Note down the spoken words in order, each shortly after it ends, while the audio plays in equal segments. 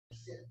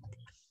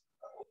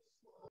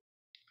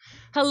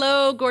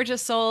Hello,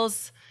 gorgeous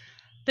souls.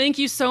 Thank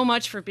you so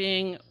much for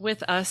being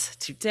with us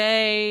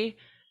today.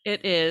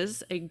 It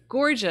is a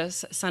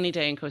gorgeous sunny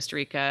day in Costa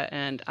Rica,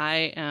 and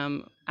I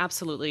am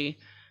absolutely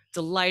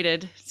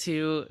delighted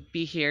to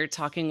be here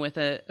talking with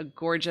a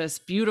gorgeous,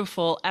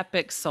 beautiful,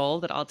 epic soul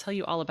that I'll tell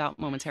you all about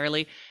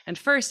momentarily. And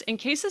first, in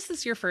case this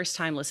is your first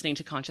time listening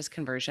to Conscious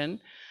Conversion,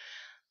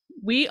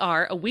 we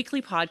are a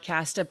weekly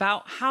podcast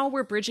about how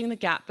we're bridging the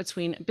gap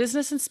between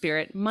business and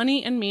spirit,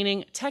 money and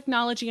meaning,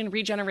 technology and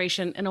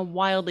regeneration in a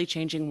wildly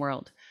changing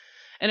world.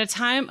 In a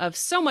time of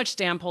so much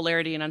damn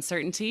polarity and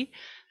uncertainty,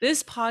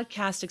 this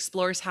podcast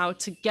explores how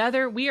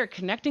together we are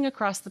connecting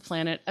across the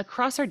planet,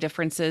 across our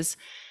differences,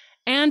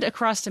 and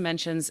across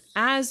dimensions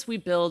as we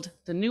build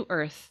the new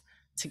earth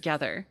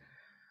together.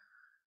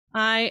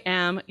 I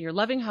am your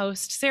loving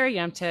host, Sarah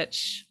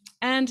Yemtich,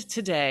 and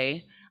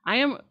today I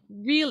am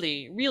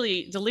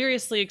really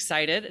deliriously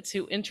excited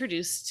to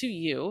introduce to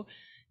you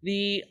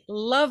the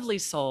lovely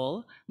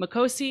soul,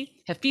 Makosi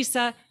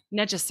Hefisa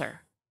Negesser.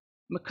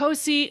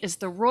 Makosi is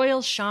the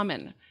royal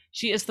shaman.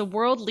 She is the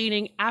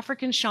world-leading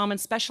African shaman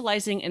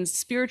specializing in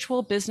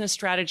spiritual business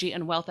strategy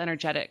and wealth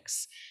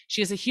energetics.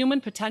 She is a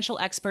human potential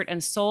expert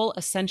and soul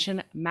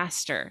ascension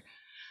master.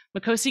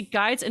 Makosi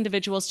guides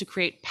individuals to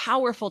create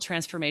powerful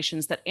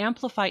transformations that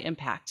amplify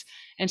impact,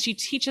 and she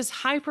teaches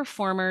high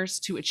performers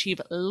to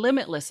achieve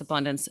limitless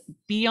abundance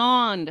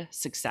beyond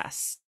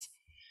success.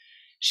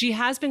 She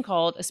has been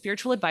called a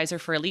spiritual advisor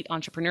for elite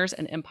entrepreneurs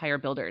and empire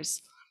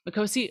builders.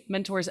 Makosi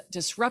mentors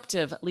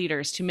disruptive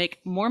leaders to make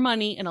more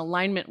money in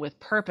alignment with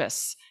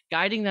purpose,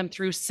 guiding them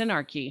through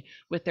synarchy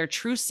with their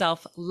true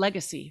self,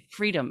 legacy,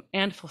 freedom,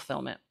 and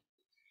fulfillment.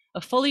 A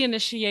fully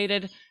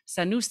initiated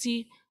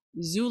Sanusi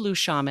Zulu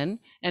shaman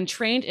and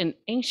trained in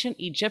ancient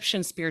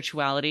Egyptian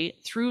spirituality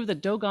through the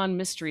Dogon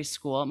Mystery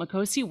School,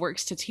 Makosi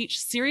works to teach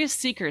serious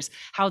seekers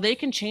how they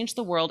can change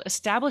the world,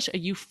 establish a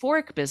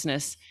euphoric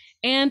business,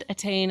 and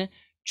attain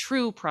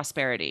true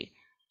prosperity.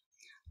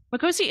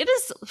 Makosi, it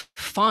is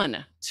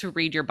fun to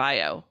read your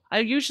bio. I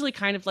usually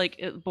kind of like,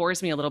 it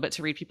bores me a little bit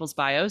to read people's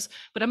bios,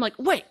 but I'm like,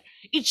 wait,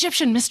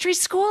 Egyptian Mystery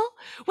School?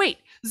 Wait,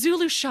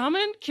 Zulu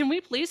shaman? Can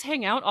we please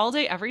hang out all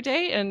day, every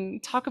day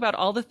and talk about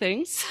all the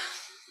things?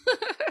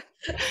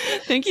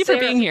 Thank you for Sarah,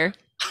 being here.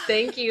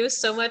 thank you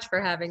so much for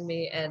having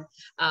me. And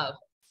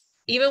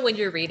even when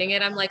you're reading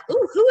it, I'm like,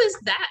 "Ooh, who is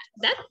that?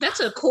 That's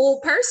a cool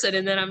person."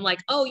 And then I'm like,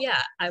 "Oh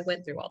yeah, I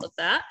went through all of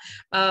that."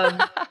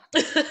 Um,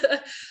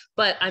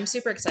 but I'm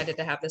super excited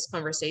to have this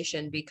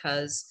conversation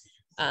because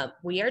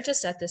we are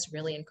just at this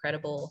really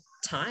incredible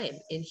time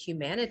in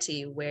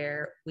humanity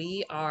where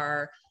we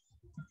are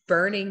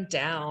burning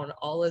down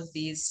all of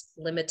these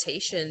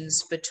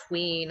limitations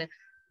between,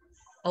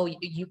 oh,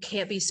 you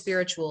can't be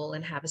spiritual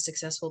and have a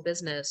successful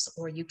business,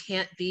 or you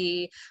can't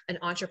be an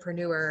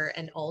entrepreneur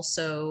and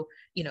also,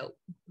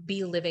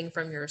 be living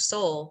from your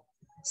soul.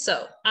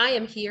 So I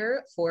am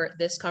here for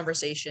this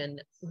conversation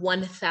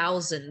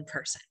 1000%.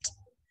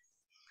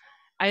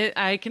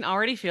 I can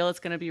already feel it's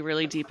going to be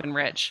really deep and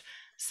rich.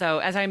 So,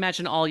 as I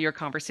imagine all your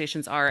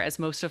conversations are, as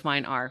most of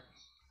mine are.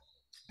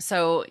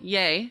 So,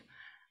 yay.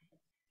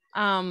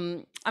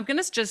 I'm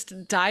going to just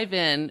dive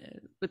in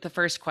with the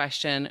first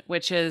question,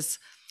 which is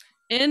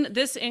in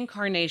this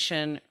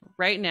incarnation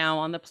right now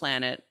on the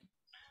planet,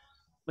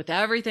 with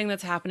everything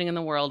that's happening in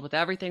the world, with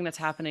everything that's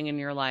happening in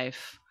your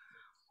life,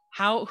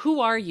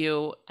 who are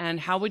you and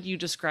how would you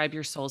describe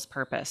your soul's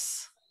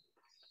purpose?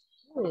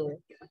 Ooh.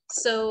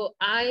 So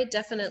I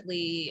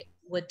definitely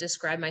would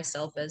describe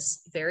myself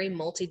as very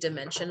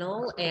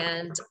multidimensional,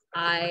 and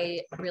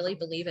I really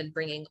believe in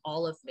bringing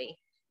all of me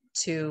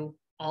to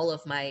all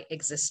of my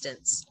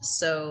existence.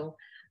 So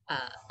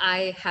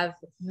I have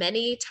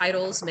many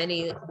titles,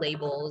 many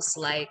labels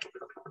like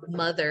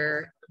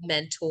mother,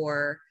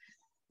 mentor,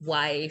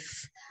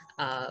 wife,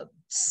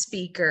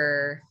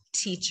 speaker,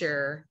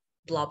 teacher,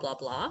 blah, blah,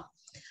 blah.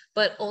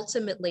 But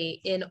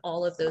ultimately, in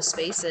all of those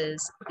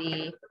spaces,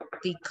 the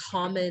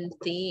common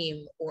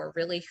theme, or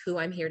really who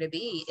I'm here to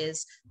be,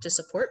 is to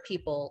support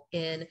people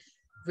in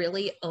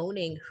really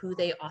owning who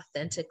they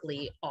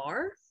authentically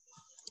are,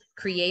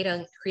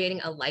 creating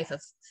a life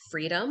of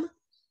freedom,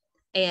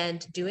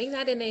 and doing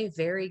that in a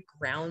very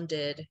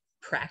grounded,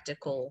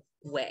 practical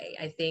way.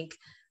 I think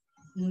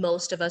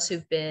most of us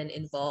who've been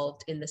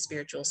involved in the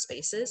spiritual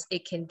spaces,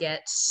 it can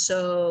get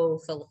so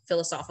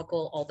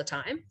philosophical all the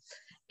time.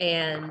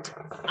 And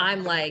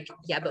I'm like,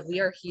 yeah, but we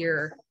are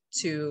here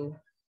to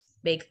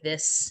make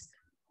this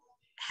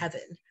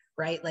heaven,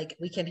 right? Like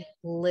we can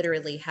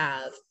literally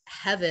have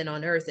heaven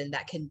on earth, and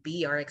that can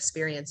be our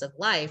experience of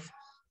life.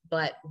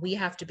 But we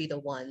have to be the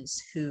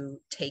ones who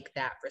take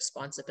that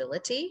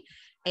responsibility.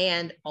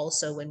 And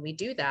also, when we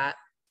do that,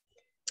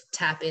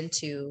 tap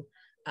into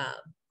um,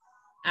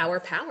 our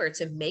power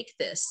to make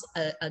this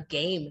a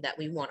game that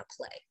we want to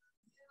play.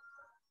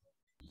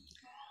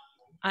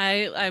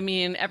 I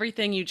mean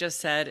everything you just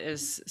said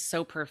is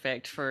so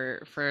perfect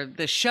for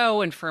the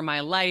show and for my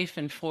life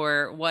and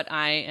for what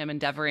I am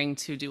endeavoring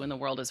to do in the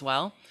world as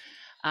well.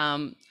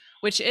 Um,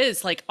 which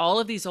is like all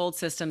of these old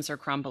systems are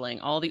crumbling,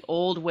 all the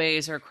old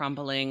ways are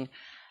crumbling,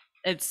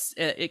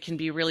 it can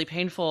be really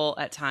painful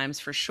at times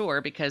for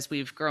sure, because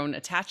we've grown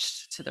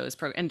attached to those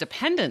and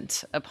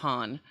dependent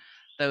upon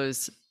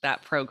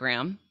that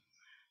program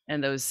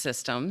and those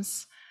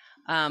systems.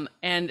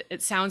 And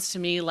it sounds to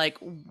me like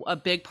a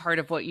big part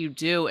of what you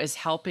do is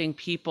helping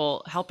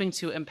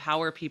to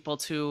empower people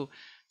to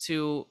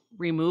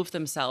remove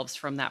themselves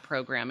from that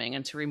programming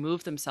and to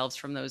remove themselves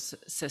from those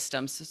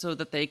systems so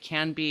that they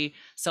can be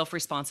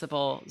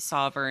self-responsible,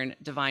 sovereign,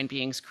 divine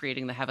beings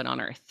creating the heaven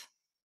on earth.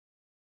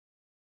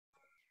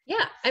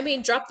 Yeah, I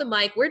mean, drop the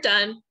mic. We're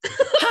done.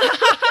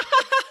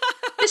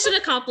 Mission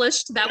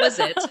accomplished. That was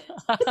it.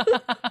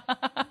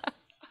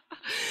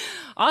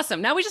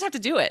 Awesome. Now we just have to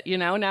do it,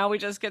 now we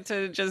just get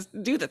to just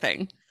do the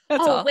thing.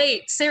 That's Oh, all.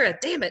 wait, Sarah,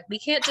 damn it. We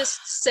can't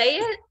just say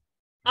it.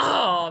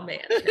 Oh,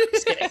 man. No,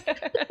 just kidding.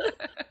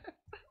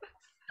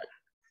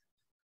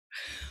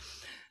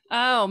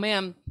 Oh,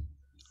 man.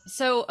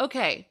 So,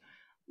 okay.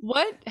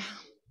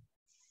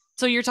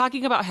 So you're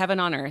talking about heaven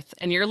on earth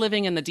and you're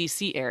living in the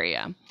DC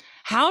area.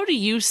 How do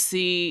you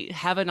see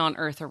heaven on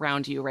earth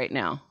around you right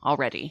now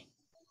already?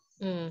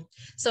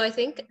 So I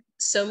think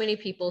so many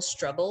people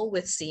struggle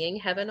with seeing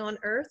heaven on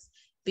earth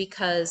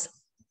because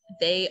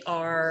they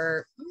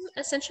are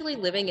essentially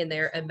living in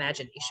their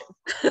imagination.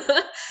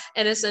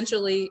 And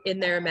essentially in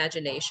their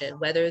imagination,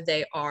 whether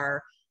they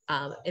are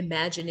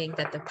imagining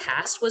that the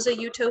past was a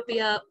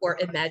utopia or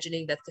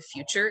imagining that the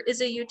future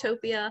is a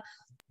utopia,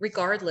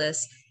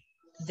 regardless,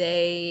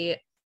 they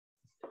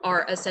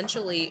are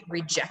essentially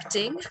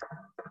rejecting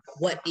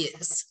what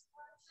is,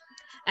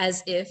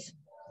 as if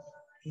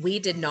we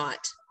did not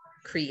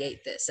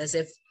create this, as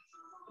if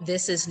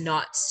this is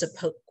not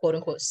quote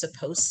unquote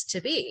supposed to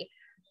be.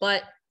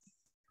 But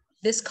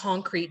this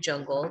concrete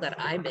jungle that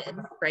I'm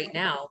in right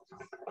now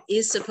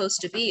is supposed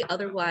to be,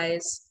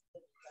 otherwise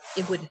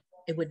it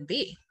wouldn't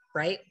be,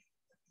 right?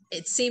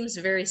 It seems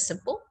very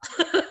simple.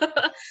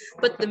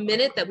 But the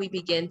minute that we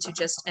begin to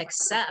just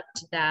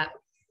accept that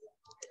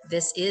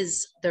this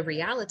is the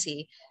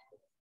reality,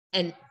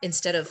 and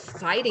instead of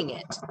fighting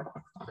it,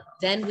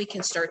 then we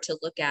can start to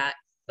look at,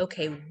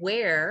 okay,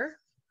 where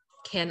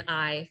can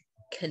I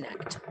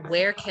connect?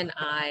 Where can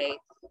I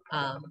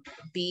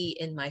be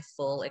in my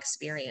full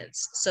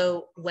experience?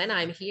 So when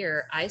I'm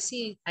here, I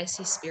see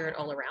spirit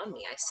all around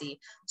me. I see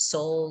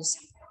souls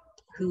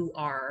who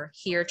are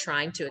here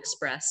trying to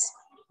express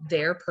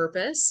their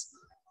purpose.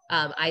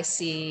 I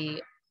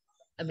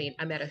mean,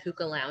 I'm at a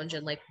hookah lounge,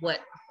 and like,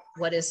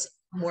 what is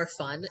more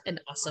fun and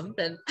awesome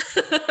than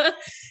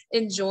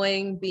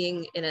enjoying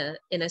being in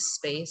a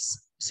space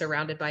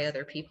surrounded by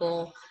other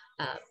people,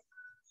 uh,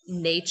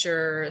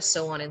 nature,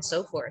 so on and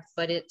so forth.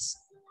 But it's,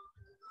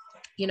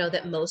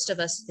 that most of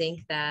us think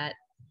that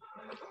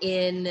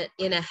in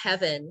a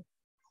heaven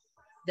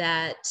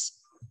that,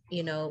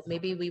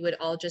 maybe we would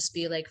all just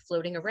be like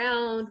floating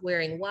around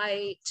wearing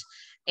white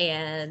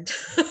and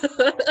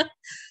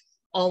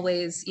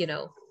always,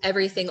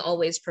 everything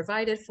always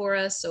provided for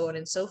us, so on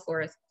and so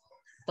forth.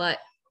 But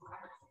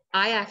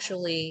I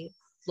actually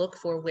look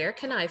for, where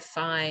can I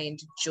find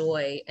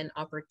joy and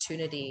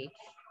opportunity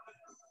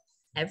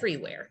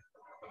everywhere?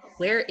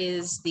 Where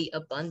is the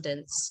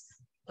abundance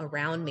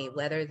around me,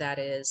 whether that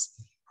is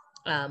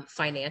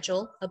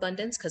financial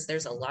abundance, because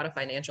there's a lot of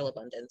financial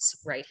abundance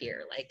right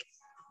here, like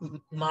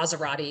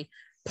Maserati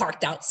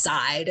parked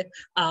outside.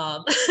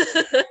 I'm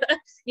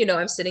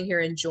sitting here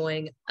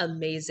enjoying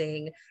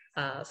amazing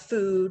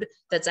food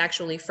that's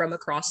actually from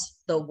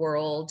across the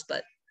world,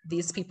 but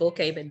these people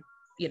came and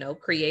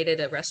created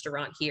a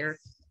restaurant here.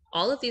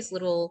 All of these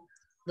little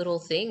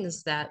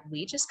things that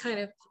we just kind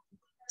of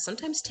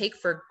sometimes take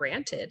for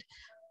granted,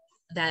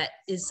 that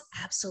is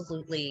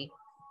absolutely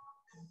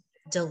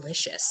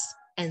delicious.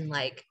 And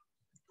like,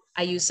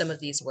 I use some of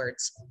these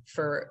words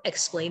for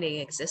explaining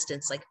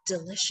existence, like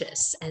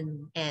delicious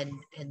and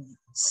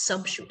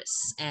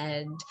sumptuous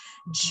and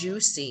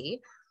juicy,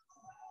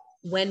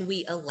 when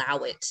we allow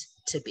it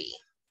to be.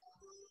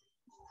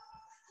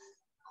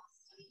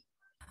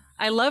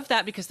 I love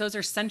that, because those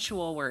are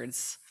sensual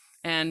words.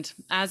 And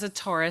as a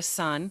Taurus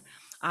sun,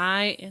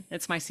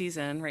 it's my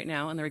season right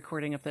now in the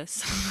recording of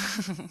this.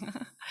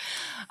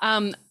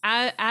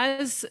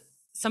 As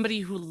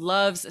somebody who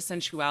loves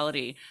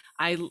sensuality,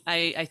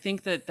 I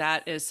think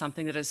that is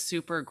something that is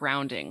super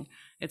grounding.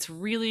 It's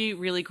really,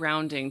 really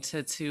grounding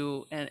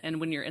and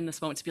when you're in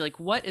this moment, to be like,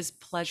 what is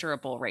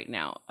pleasurable right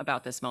now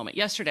about this moment?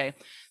 Yesterday,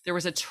 there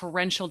was a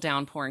torrential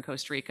downpour in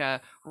Costa Rica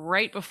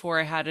right before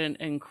I had an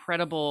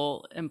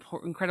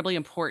incredibly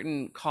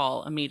important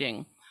call, a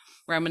meeting,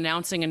 where I'm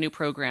announcing a new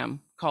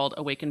program called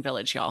Awaken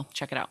Village. Y'all,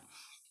 check it out.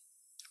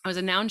 I was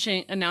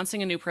announcing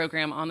a new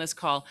program on this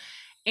call,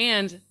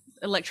 and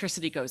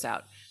electricity goes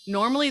out.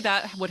 Normally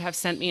that would have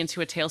sent me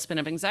into a tailspin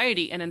of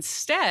anxiety. And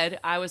instead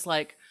I was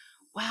like,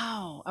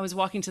 wow, I was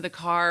walking to the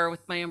car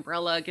with my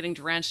umbrella, getting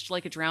drenched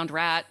like a drowned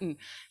rat, and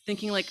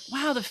thinking like,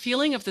 wow, the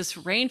feeling of this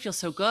rain feels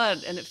so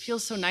good. And it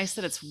feels so nice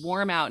that it's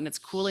warm out and it's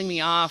cooling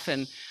me off.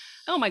 And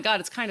oh my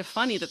God, it's kind of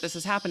funny that this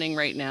is happening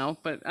right now,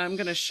 but I'm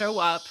going to show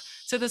up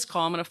to this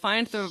call. I'm going to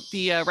find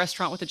the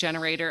restaurant with the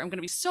generator. I'm going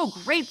to be so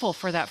grateful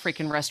for that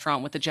freaking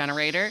restaurant with the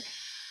generator.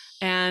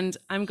 And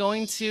I'm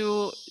going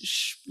to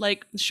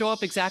show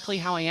up exactly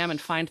how I am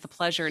and find the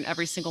pleasure in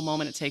every single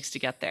moment it takes to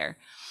get there.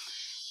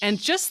 And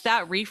just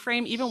that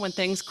reframe, even when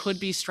things could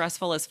be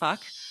stressful as fuck,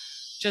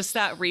 just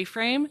that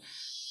reframe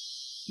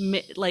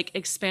like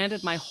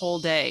expanded my whole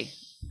day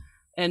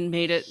and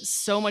made it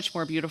so much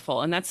more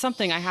beautiful. And that's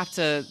something I have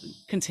to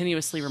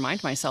continuously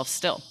remind myself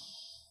still.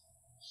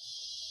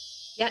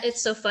 Yeah,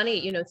 it's so funny,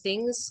 you know,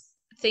 things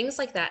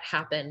like that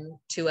happen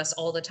to us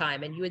all the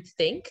time, and you would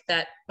think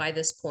that by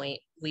this point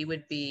we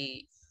would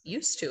be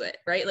used to it,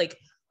 right? Like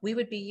we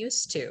would be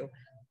used to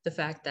the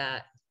fact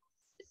that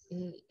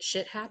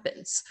shit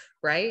happens,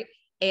 right?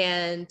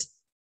 And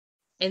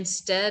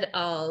instead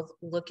of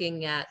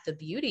looking at the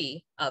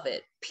beauty of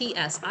it,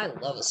 PS, I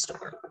love a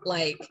storm.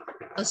 Like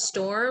a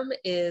storm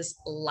is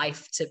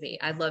life to me.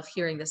 I love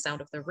hearing the sound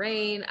of the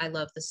rain. I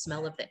love the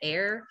smell of the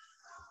air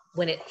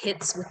when it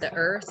hits with the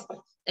earth,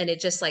 and it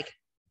just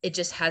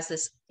has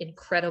this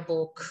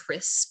incredible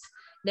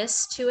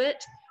crispness to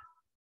it.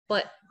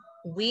 But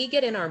we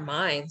get in our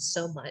minds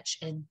so much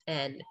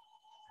and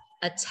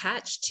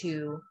attached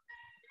to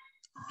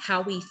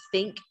how we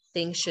think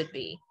things should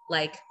be,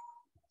 like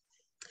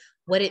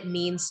what it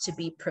means to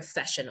be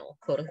professional,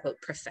 quote unquote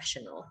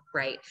professional,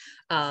 right?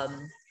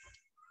 um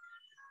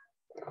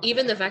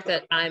Even the fact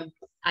that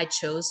I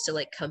chose to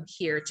like come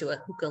here to a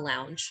hookah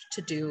lounge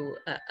to do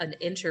an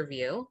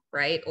interview,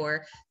 right?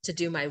 Or to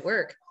do my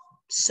work.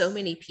 So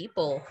many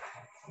people,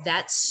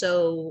 that's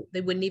so,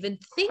 they wouldn't even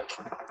think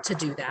to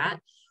do that,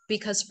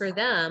 because for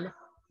them,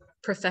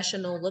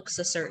 professional looks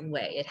a certain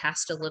way. It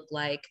has to look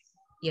like,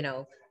 you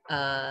know,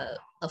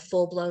 a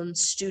full-blown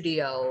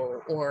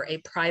studio or a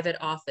private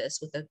office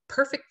with a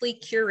perfectly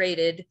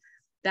curated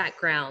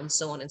background,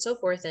 so on and so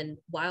forth. And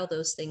while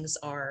those things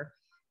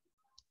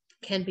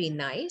can be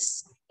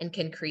nice and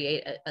can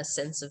create a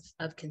sense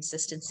of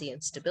consistency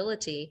and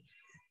stability,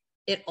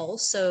 it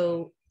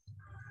also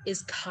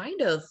is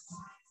kind of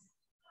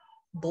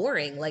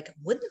boring. Like,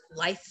 wouldn't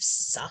life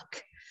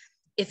suck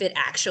if it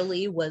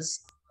actually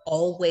was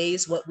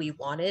always what we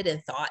wanted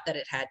and thought that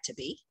it had to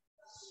be?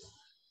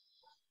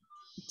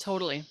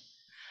 Totally.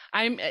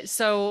 I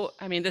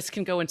mean, this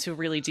can go into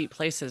really deep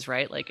places,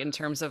 right? Like in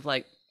terms of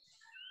like,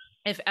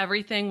 if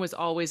everything was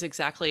always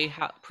exactly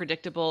how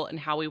predictable and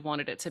how we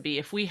wanted it to be,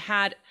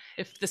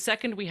 if the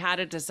second we had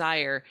a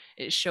desire,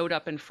 it showed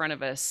up in front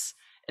of us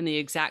in the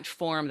exact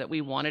form that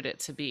we wanted it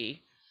to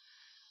be,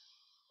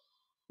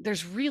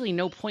 there's really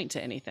no point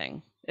to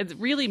anything. It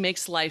really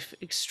makes life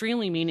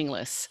extremely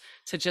meaningless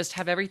to just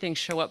have everything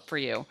show up for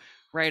you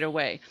right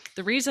away.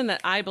 The reason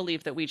that I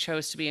believe that we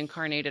chose to be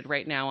incarnated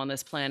right now on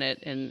this planet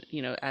and,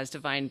 you know, as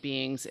divine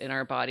beings in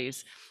our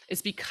bodies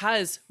is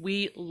because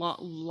we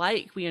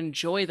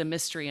enjoy the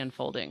mystery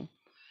unfolding.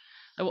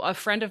 A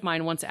friend of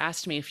mine once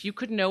asked me, if you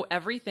could know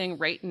everything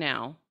right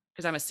now,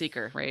 because I'm a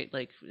seeker, right?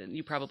 Like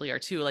you probably are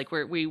too. Like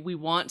we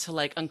want to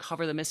like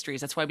uncover the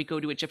mysteries. That's why we go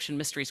to Egyptian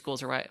mystery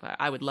schools, or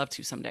I would love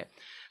to someday.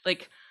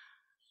 Like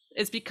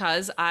it's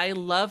because I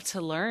love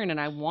to learn and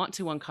I want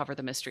to uncover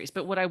the mysteries.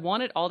 But would I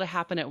want it all to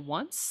happen at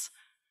once?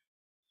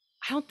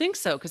 I don't think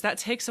so, because that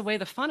takes away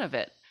the fun of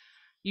it.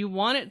 You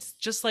want it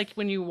just like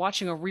when you're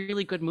watching a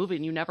really good movie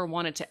and you never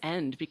want it to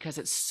end because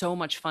it's so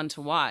much fun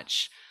to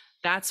watch.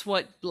 That's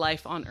what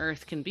life on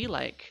Earth can be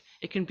like.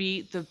 It can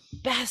be the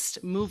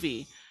best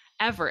movie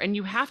ever. And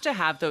you have to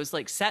have those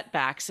like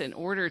setbacks in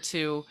order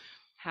to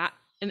have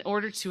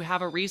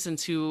a reason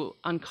to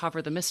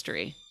uncover the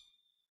mystery.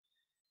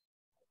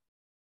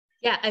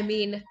 Yeah, I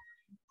mean,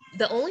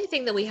 the only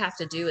thing that we have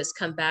to do is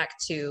come back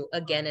to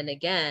again and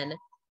again,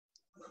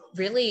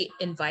 really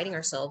inviting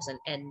ourselves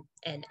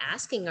and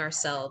asking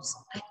ourselves,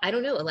 I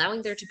don't know,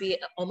 allowing there to be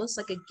almost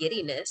like a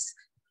giddiness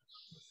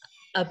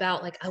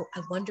about like, I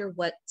wonder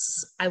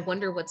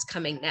what's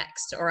coming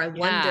next, or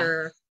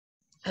Yeah.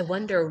 I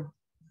wonder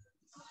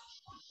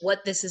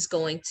what this is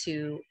going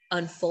to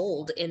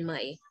unfold in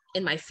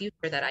my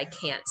future that I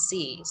can't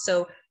see.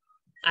 So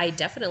I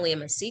definitely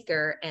am a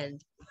seeker, and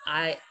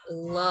I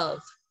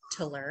love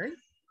to learn,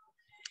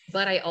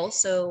 but I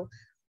also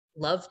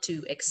love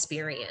to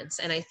experience.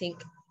 And I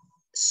think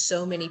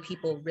so many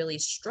people really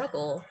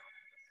struggle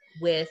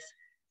with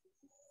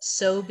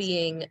so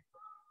being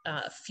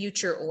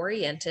future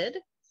oriented.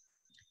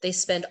 They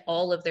spend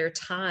all of their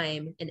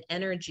time and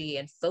energy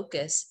and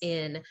focus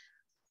in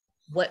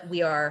what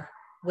we are,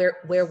 where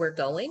we're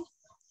going,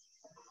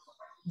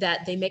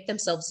 that they make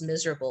themselves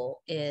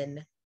miserable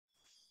in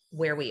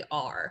where we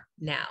are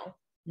now,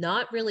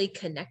 not really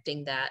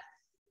connecting that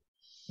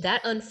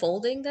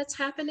unfolding that's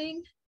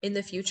happening in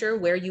the future,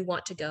 where you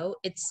want to go.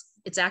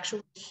 It's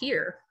actually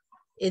here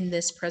in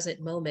this present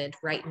moment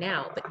right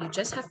now, but you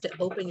just have to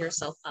open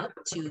yourself up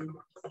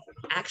to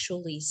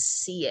actually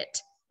see it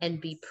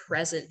and be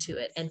present to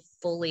it and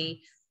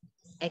fully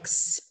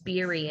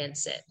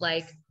experience it.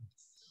 Like,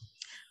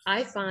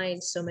 I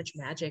find so much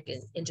magic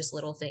in just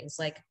little things.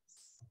 Like,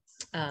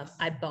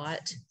 I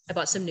bought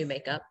some new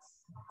makeup,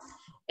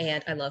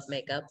 and I love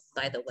makeup,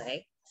 by the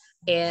way.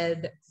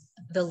 And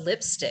the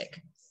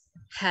lipstick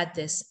had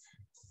this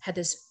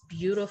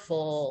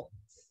beautiful,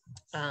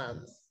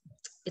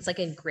 it's like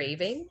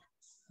engraving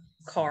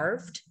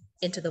carved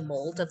into the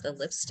mold of the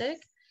lipstick.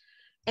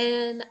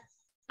 And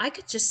I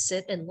could just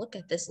sit and look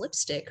at this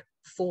lipstick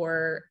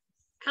for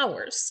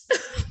hours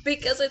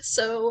because it's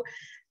so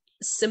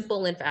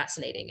simple and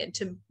fascinating. And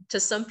to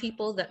some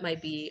people that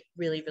might be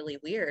really, really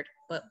weird,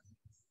 but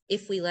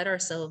if we let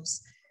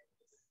ourselves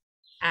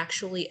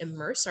actually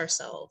immerse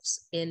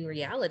ourselves in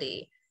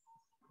reality,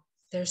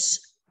 there's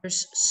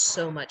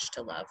so much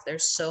to love.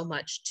 There's so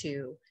much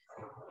to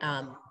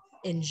um,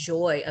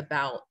 enjoy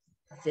about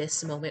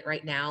this moment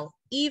right now,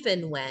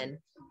 even when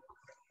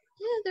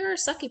there are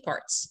sucky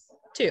parts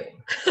too.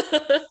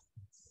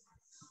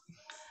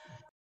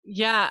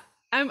 Yeah,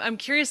 I'm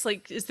curious.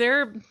 Like,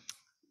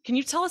 can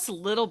you tell us a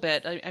little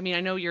bit? I mean,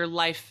 I know your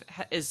life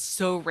is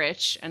so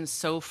rich and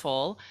so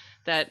full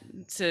that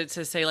to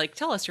say like,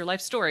 tell us your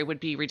life story would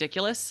be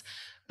ridiculous.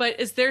 But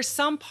is there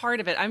some part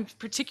of it? I'm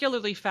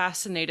particularly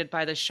fascinated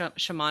by the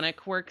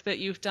shamanic work that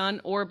you've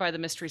done, or by the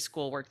mystery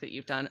school work that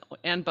you've done,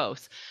 and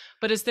both.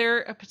 But is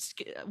there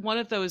one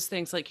of those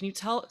things? Like, can you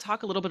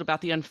talk a little bit about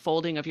the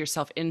unfolding of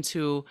yourself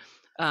into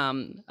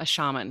a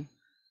shaman?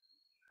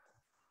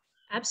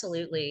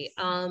 Absolutely.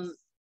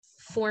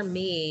 For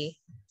me,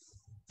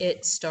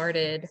 it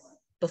started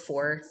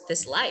before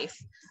this life.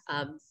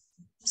 Um,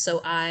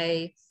 so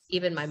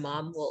even my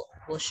mom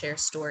will share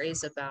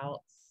stories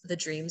about the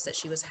dreams that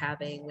she was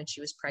having when she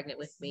was pregnant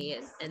with me,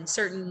 and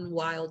certain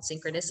wild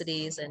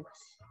synchronicities.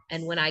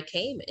 And when I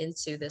came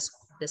into this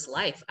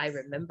life, I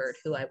remembered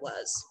who I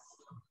was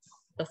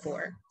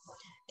before.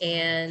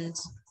 And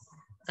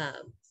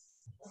um,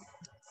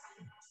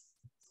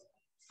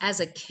 as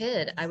a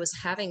kid, I was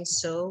having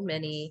so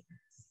many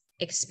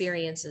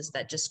experiences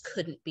that just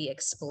couldn't be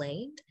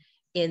explained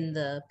in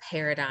the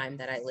paradigm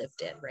that I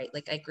lived in, right?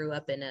 Like I grew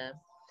up in a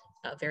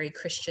very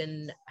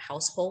Christian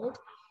household,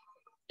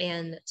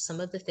 and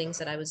some of the things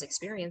that I was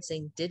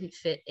experiencing didn't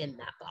fit in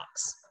that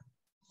box.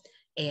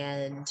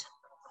 And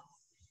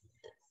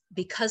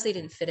because they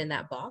didn't fit in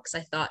that box,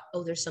 I thought,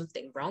 oh, there's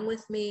something wrong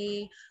with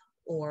me,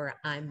 or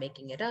I'm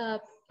making it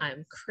up,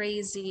 I'm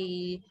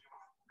crazy,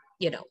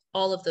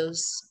 all of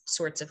those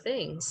sorts of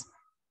things.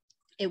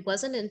 It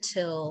wasn't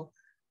until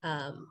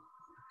um,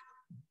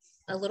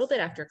 a little bit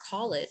after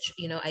college,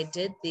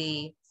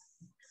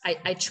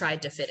 I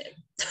tried to fit in.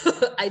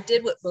 I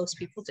did what most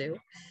people do.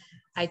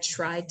 I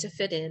tried to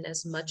fit in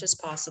as much as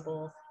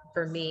possible.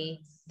 For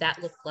me,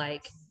 that looked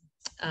like,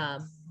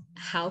 um,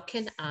 how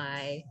can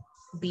I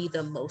be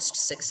the most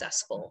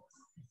successful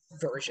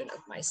version of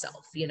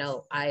myself?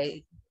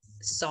 I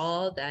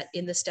saw that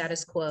in the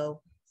status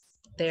quo,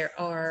 there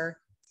are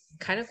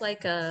kind of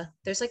like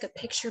there's like a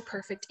picture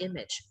perfect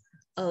image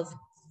of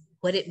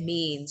what it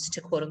means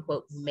to quote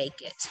unquote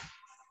make it,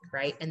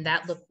 right? And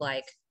that looked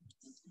like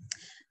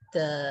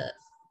the,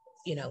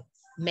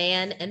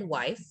 man and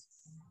wife,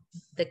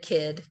 the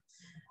kid,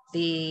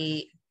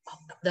 the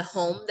the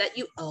home that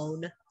you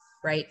own,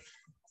 right?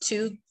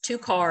 Two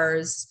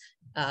cars,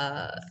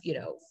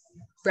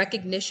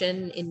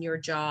 recognition in your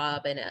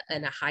job, and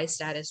a high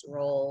status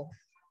role.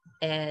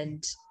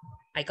 And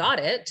I got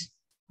it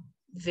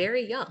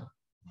very young.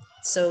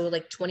 So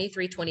like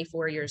 23,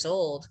 24 years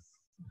old,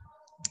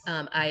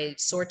 I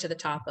soared to the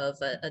top of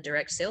a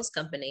direct sales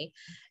company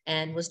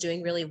and was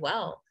doing really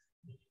well,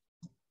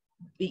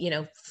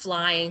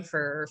 flying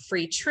for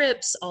free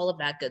trips, all of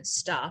that good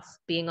stuff,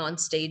 being on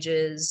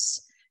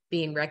stages,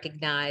 being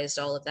recognized,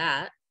 all of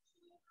that.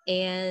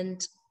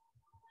 And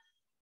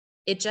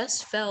it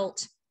just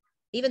felt,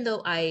 even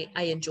though I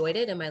enjoyed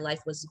it and my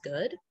life was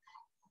good,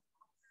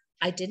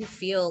 I didn't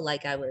feel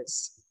like I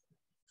was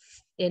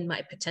in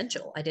my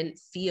potential. I didn't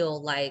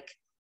feel like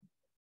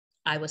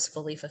I was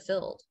fully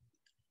fulfilled.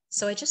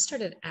 So I just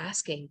started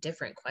asking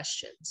different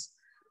questions,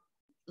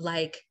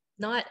 like,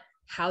 not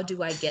how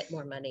do I get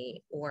more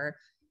money, or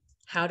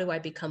how do I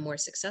become more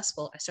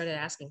successful? I started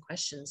asking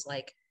questions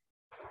like,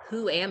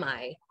 who am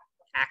I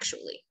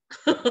actually?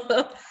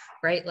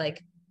 Right?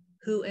 Like,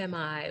 who am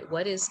I?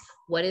 What is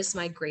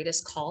my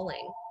greatest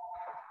calling?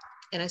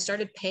 And I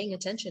started paying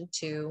attention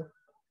to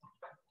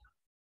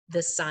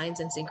the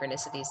signs and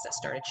synchronicities that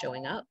started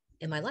showing up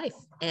in my life.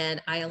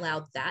 And I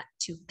allowed that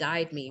to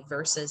guide me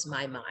versus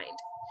my mind.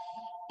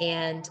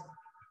 And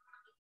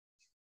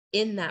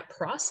in that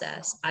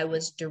process, I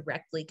was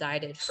directly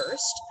guided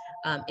first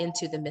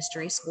into the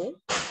mystery school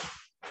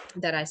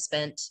that I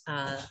spent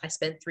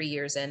 3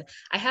 years in.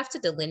 I have to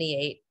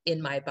delineate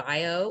in my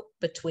bio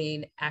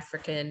between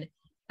African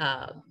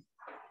um,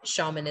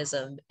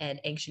 shamanism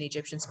and ancient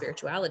Egyptian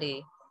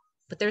spirituality,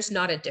 but there's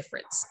not a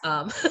difference.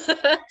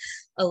 A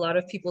lot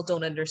of people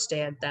don't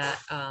understand that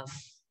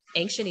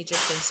ancient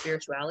Egyptian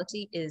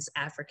spirituality is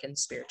African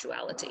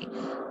spirituality.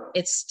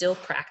 It's still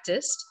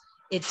practiced.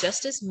 It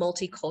just is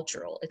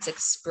multicultural. It's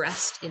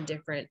expressed in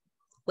different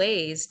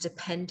ways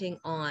depending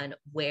on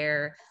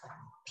where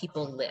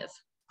people live.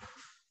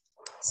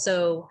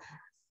 So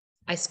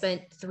I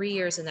spent 3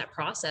 years in that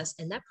process,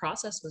 and that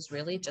process was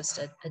really just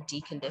a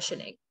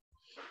deconditioning.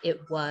 it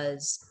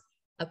was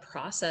a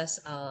process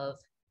of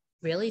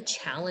really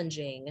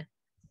challenging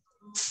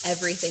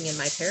everything in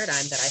my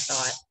paradigm that I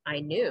thought I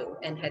knew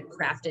and had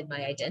crafted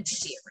my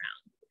identity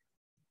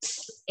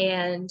around.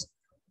 And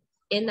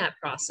in that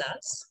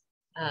process,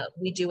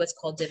 we do what's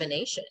called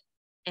divination.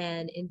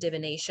 And in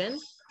divination,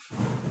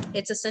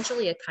 it's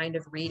essentially a kind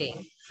of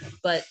reading,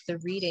 but the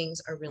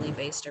readings are really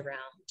based around,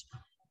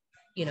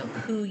 you know,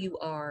 who you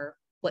are,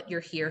 what you're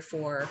here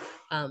for,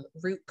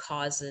 root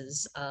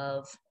causes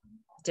of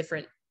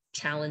different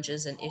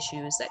challenges and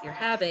issues that you're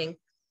having.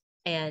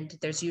 And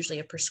there's usually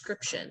a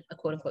prescription, a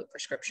quote unquote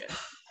prescription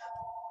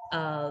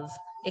of,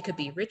 it could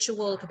be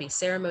ritual, it could be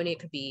ceremony, it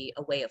could be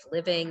a way of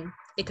living,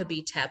 it could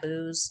be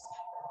taboos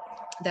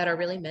that are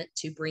really meant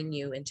to bring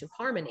you into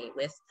harmony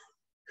with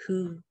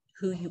who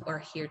you are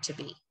here to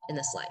be in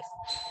this life.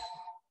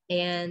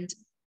 And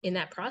in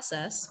that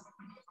process,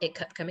 it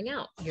kept coming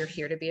out. You're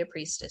here to be a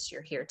priestess.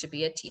 You're here to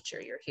be a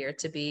teacher. You're here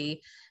to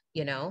be,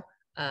 you know,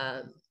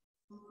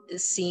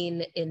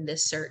 seen in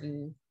this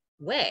certain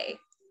way.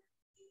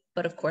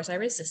 But of course, I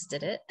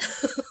resisted it.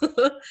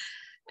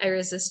 I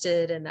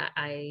resisted, and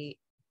I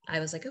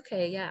was like,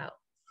 okay, yeah,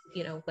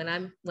 you know, when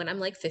I'm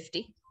like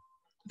 50,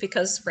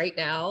 because right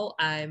now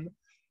I'm,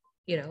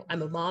 you know,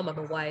 I'm a mom, I'm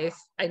a wife,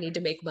 I need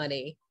to make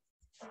money.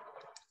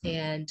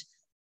 And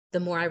the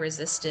more I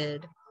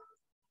resisted,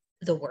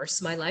 the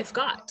worse my life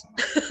got.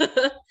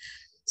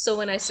 So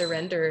when I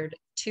surrendered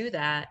to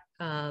that,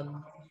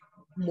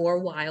 more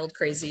wild,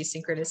 crazy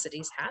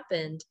synchronicities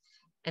happened.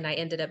 And I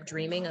ended up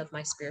dreaming of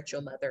my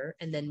spiritual mother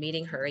and then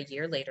meeting her a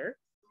year later.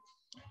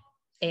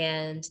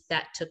 And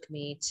that took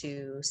me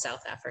to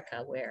South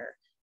Africa, where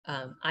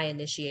I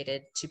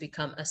initiated to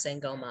become a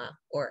Sangoma,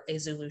 or a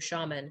Zulu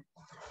shaman.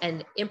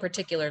 And in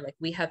particular, like,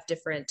 we have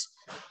different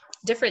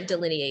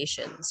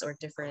delineations or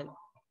different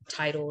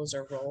titles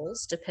or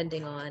roles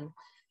depending on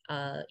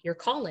your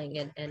calling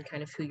and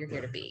kind of who you're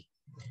here to be.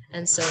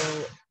 And so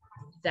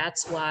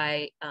that's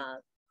why,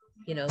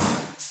 you know,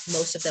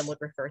 most of them would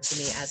refer to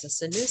me as a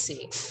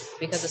Sanusi,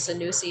 because a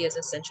Sanusi is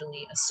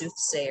essentially a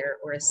soothsayer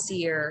or a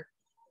seer,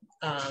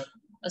 a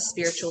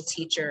spiritual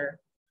teacher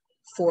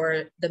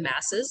for the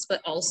masses,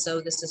 but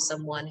also this is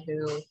someone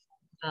who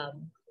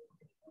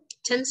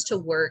tends to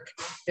work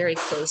very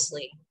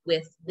closely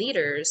with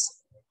leaders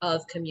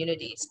of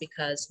communities,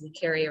 because we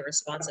carry a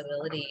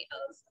responsibility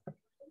of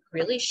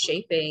really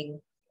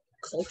shaping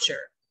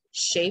culture,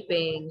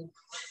 shaping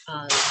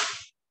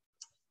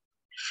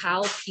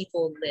how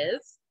people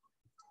live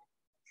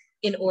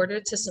in order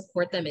to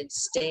support them in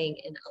staying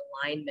in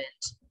alignment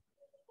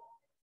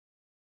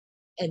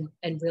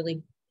and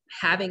really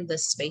having the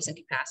space and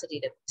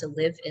capacity to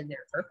live in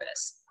their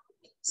purpose.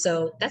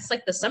 So that's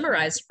like the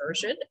summarized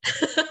version,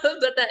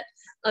 but that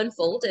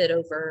unfolded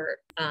over,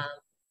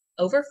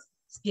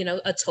 you know,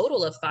 a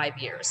total of 5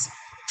 years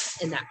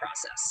in that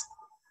process.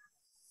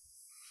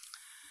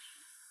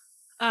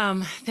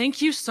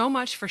 Thank you so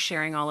much for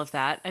sharing all of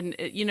that. And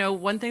you know,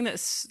 one thing that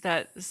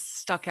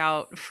stuck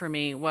out for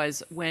me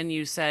was when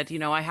you said, you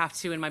know, I have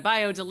to in my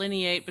bio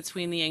delineate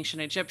between the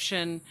ancient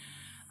Egyptian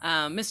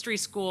mystery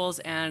schools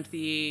and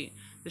the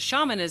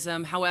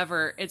shamanism.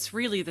 However, it's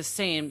really the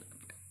same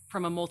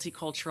from a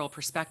multicultural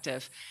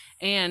perspective.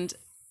 And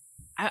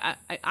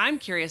I'm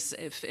curious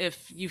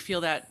if you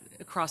feel that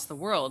across the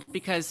world,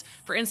 because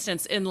for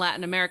instance, in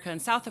Latin America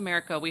and South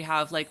America, we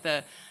have like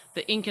the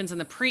Incans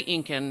and the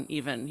pre-Incan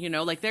even, you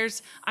know, like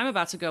I'm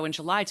about to go in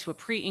July to a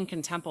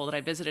pre-Incan temple that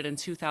I visited in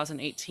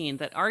 2018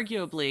 that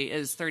arguably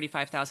is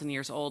 35,000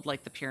 years old,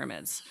 like the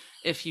pyramids.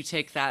 If you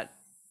take that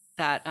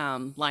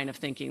line of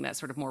thinking, that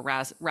sort of more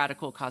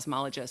radical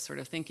cosmologist sort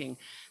of thinking,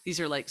 these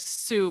are like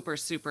super,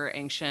 super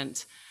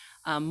ancient,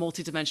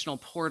 multidimensional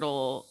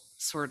portal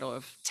sort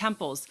of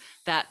temples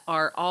that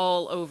are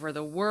all over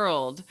the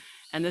world.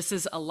 And this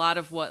is a lot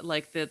of what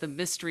like the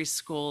mystery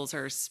schools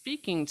are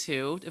speaking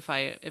to, if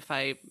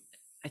I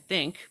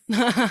think.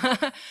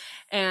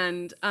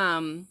 And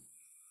I'm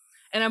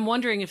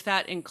wondering if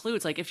that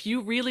includes, like, if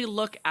you really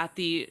look at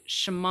the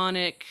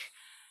shamanic,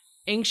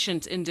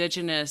 ancient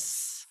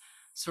indigenous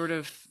sort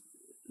of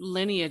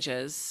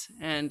lineages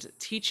and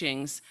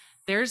teachings,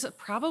 there's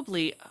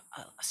probably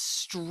a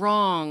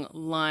strong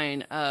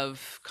line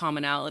of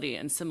commonality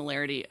and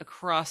similarity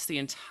across the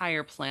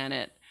entire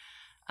planet,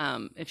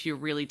 if you're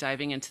really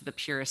diving into the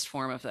purest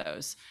form of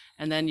those.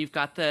 And then you've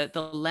got the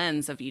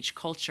lens of each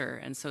culture,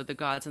 and so the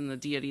gods and the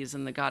deities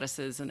and the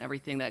goddesses and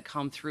everything that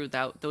come through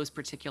those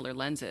particular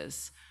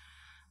lenses.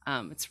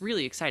 It's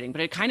really exciting,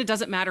 but it kind of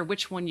doesn't matter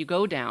which one you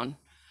go down,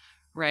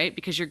 right?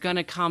 Because you're going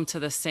to come to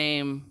the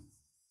same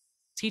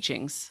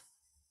teachings.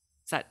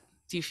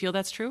 Do you feel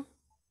that's true?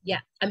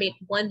 Yeah, I mean,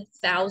 1000%.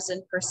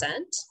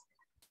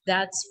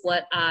 That's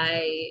what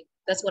I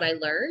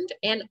learned.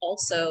 And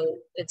also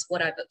it's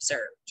what I've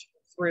observed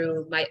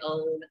through my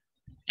own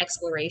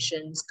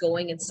explorations,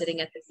 going and sitting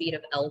at the feet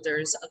of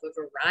elders of a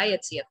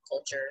variety of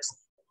cultures.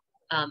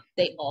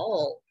 They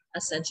all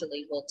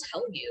essentially will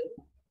tell you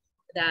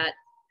that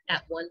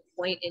at one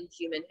point in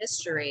human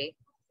history,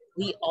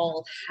 we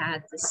all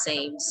had the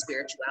same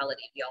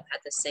spirituality. We all had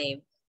the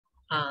same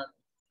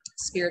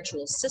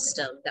spiritual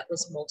system that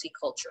was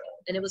multicultural.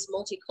 And it was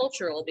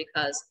multicultural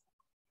because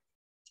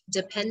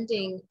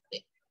depending,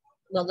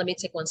 well, let me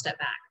take one step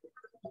back.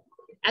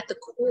 At the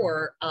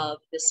core of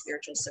the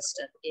spiritual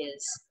system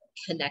is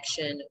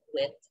connection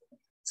with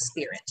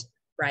spirit,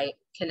 right?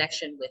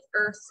 Connection with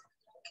earth,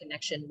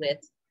 connection with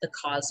the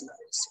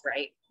cosmos,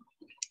 right?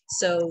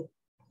 So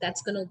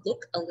that's going to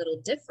look a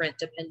little different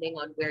depending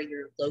on where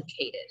you're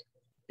located.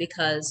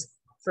 Because,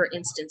 for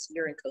instance,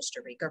 you're in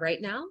Costa Rica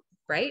right now,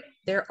 right?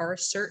 There are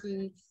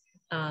certain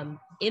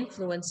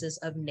influences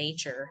of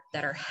nature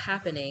that are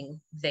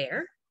happening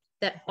there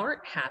that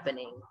aren't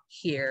happening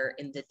here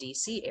in the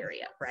DC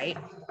area, right?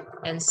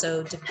 And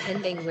so,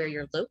 depending where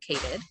you're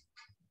located,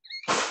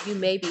 you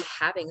may be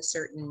having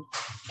certain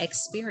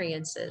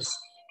experiences,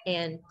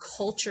 and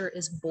culture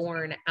is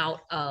born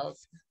out of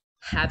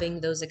having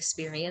those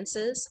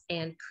experiences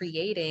and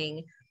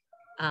creating,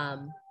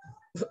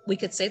 we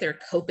could say they're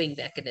coping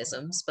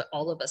mechanisms, but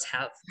all of us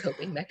have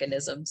coping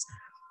mechanisms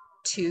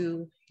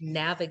to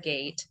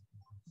navigate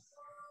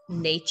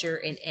nature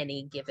in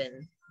any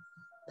given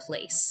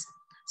place.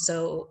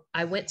 So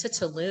I went to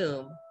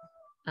Tulum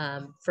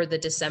for the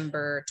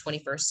December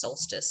 21st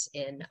solstice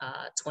in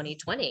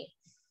 2020.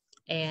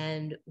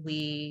 And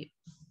we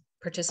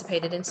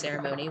participated in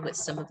ceremony with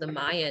some of the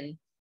Mayan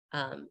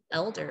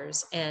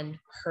elders and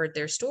heard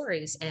their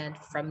stories. And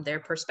from their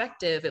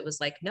perspective, it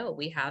was like, no,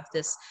 we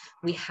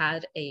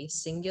had a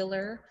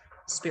singular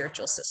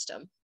spiritual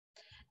system.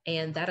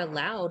 And that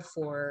allowed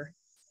for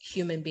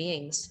human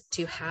beings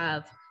to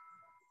have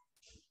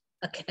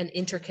an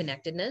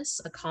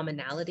interconnectedness, a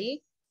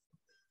commonality.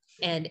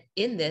 And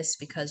in this,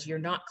 because you're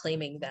not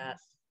claiming that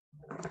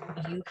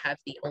you have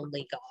the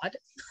only God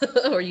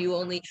or you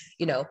only,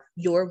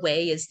 your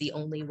way is the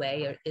only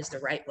way or is the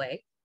right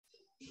way.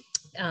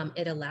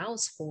 It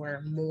allows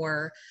for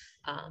more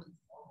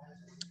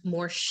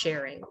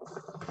sharing.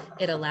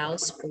 It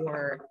allows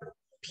for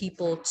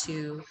people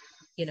to,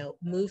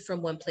 move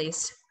from one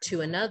place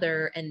to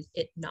another and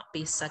it not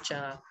be such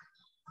a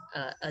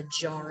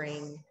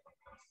jarring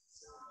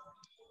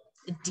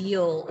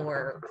deal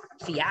or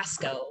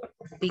fiasco,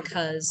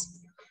 because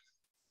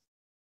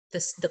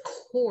the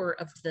core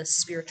of the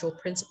spiritual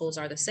principles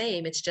are the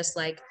same. It's just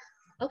like,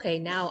 okay,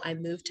 now I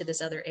moved to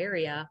this other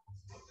area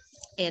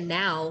and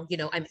now,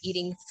 I'm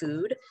eating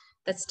food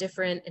that's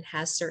different and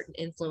has certain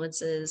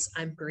influences.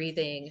 I'm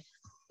breathing,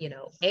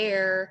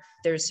 air.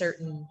 There's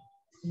certain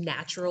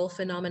natural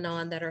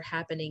phenomenon that are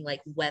happening,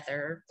 like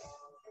weather,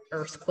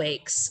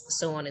 earthquakes,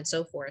 so on and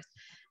so forth,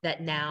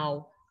 that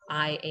now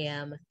I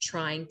am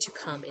trying to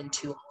come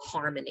into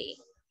harmony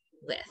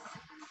with.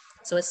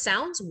 So it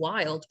sounds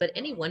wild, but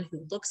anyone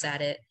who looks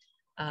at it,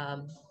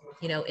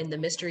 in the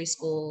mystery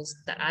schools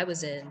that I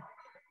was in,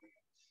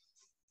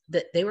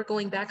 that they were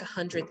going back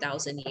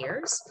 100,000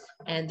 years.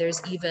 And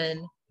there's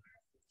even,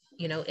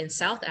 in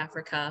South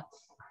Africa,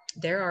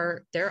 there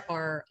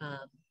are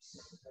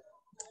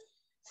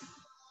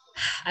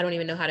I don't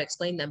even know how to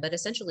explain them, but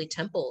essentially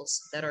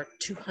temples that are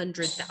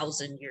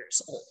 200,000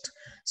 years old.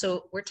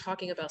 So we're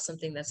talking about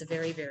something that's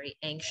very, very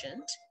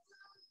ancient,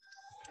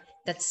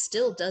 that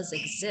still does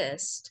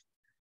exist,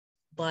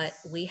 but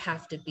we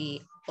have to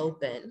be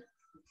open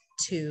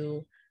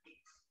to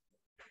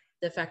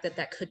the fact that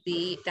that could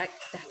be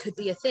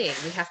a thing.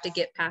 We have to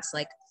get past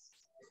like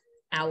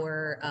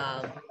our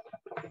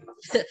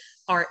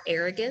our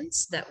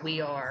arrogance that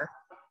we are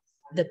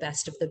the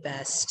best of the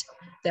best,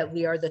 that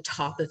we are the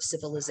top of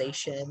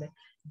civilization,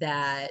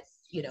 that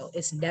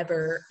it's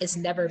never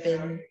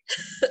been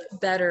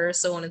better,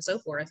 so on and so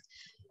forth.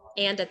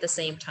 And at the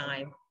same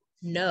time,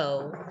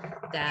 know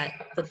that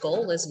the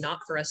goal is not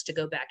for us to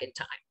go back in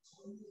time.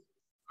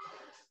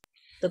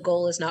 The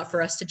goal is not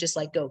for us to just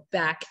like go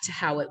back to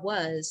how it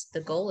was.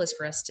 The goal is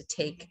for us to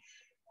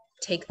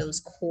take those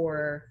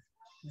core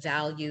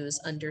values,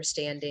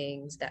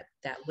 understandings, that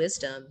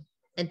wisdom,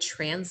 and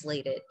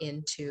translate it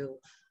into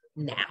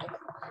now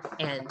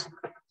and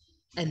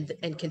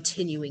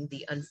continuing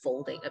the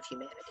unfolding of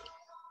humanity.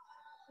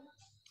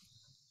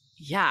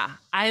 Yeah,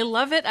 I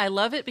love it. I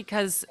love it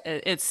because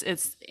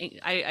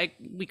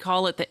we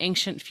call it the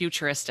ancient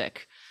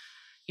futuristic,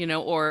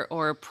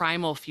 or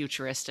primal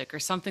futuristic or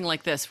something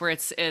like this, where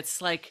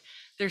it's like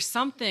there's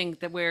something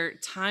that where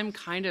time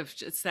kind of,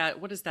 it's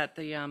that, what is that?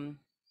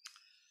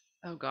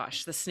 Oh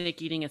gosh, the snake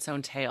eating its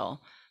own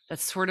tail.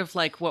 That's sort of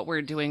like what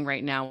we're doing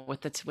right now with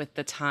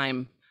the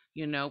time,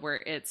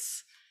 where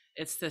it's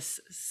this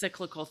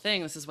cyclical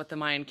thing. This is what the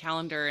Mayan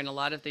calendar and a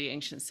lot of the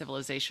ancient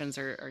civilizations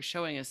are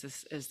showing us,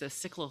 this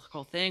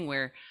cyclical thing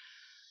where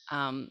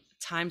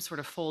time sort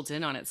of folds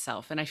in on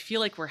itself. And I feel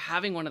like we're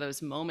having one of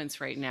those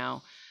moments right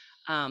now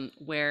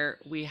where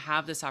we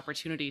have this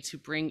opportunity to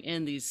bring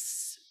in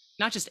these,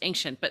 not just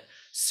ancient, but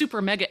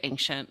super mega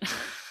ancient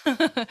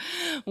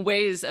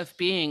ways of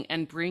being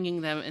and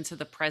bringing them into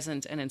the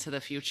present and into the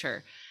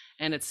future.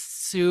 And it's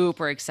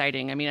super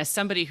exciting. I mean, as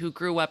somebody who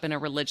grew up in a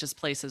religious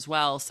place as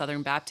well,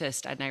 Southern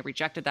Baptist, and I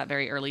rejected that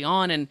very early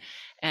on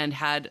and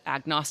had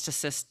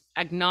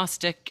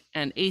agnostic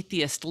and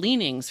atheist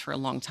leanings for a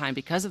long time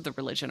because of the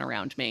religion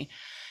around me.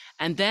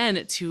 And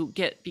then to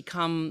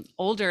become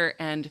older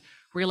and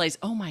realize,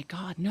 oh my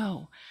God,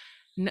 no,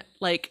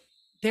 like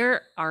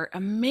there are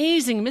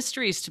amazing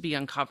mysteries to be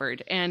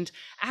uncovered. And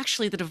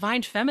actually the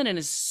divine feminine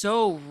is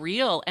so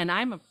real. And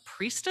I'm a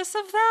priestess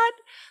of that.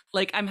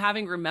 Like I'm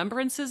having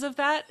remembrances of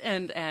that.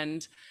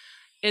 And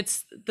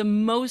it's the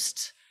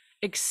most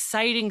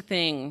exciting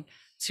thing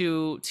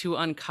to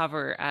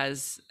uncover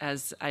as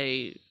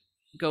I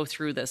go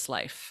through this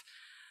life.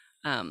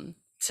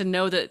 To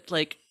know that,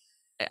 like,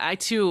 I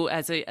too,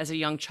 as a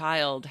young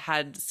child,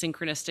 had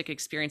synchronistic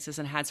experiences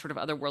and had sort of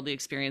otherworldly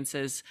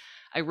experiences.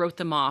 I wrote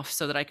them off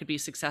so that I could be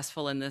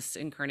successful in this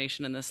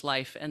incarnation, in this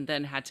life, and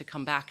then had to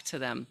come back to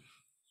them.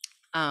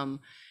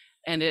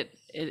 And it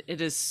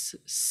is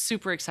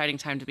super exciting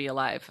time to be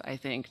alive, I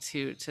think,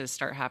 to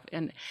start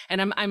happening.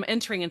 And I'm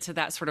entering into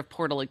that sort of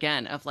portal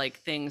again of like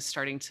things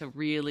starting to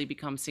really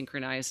become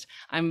synchronized.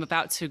 I'm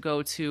about to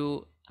go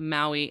to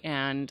Maui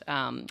and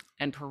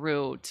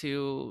Peru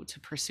to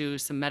pursue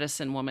some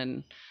medicine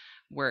woman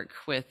work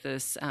with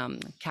this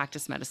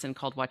cactus medicine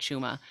called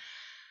Wachuma.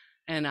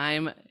 And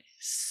I'm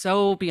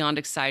so beyond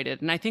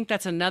excited. And I think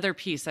that's another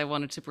piece I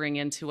wanted to bring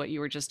into what you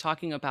were just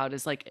talking about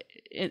is like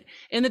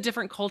in the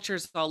different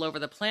cultures all over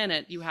the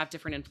planet, you have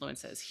different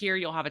influences. Here,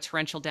 you'll have a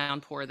torrential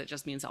downpour that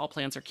just means all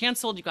plans are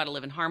canceled. You got to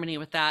live in harmony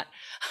with that.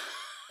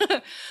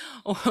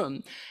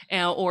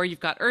 Or you've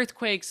got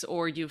earthquakes,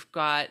 or you've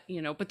got,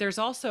 but there's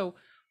also,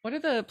 what are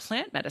the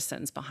plant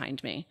medicines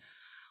behind me?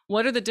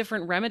 What are the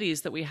different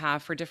remedies that we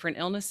have for different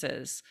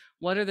illnesses?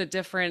 What are the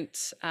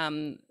different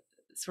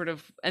sort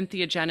of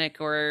entheogenic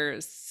or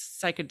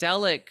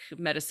psychedelic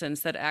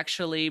medicines that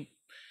actually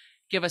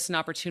give us an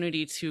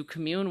opportunity to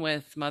commune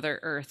with Mother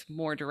Earth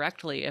more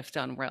directly if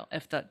done well,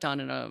 if that done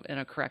in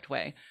a correct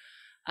way?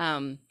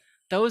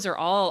 Those are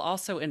all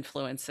also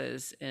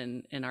influences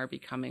in our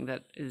becoming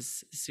that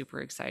is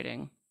super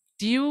exciting.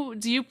 Do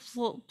you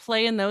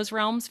play in those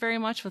realms very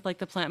much with like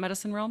the plant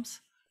medicine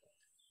realms?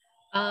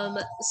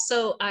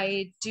 So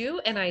I do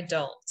and I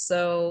don't.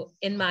 So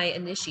in my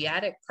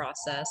initiatic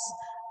process,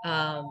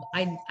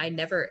 I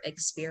never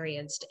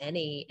experienced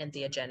any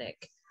entheogenic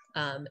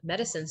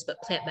medicines,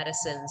 but plant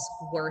medicines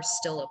were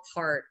still a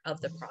part of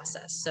the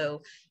process.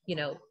 So,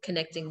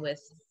 connecting with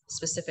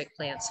specific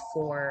plants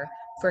for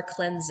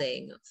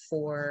cleansing,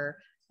 for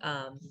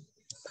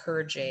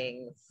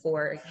purging,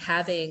 for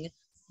having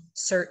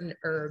certain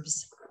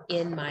herbs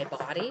in my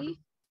body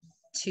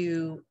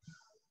to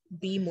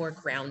be more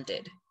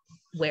grounded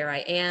where I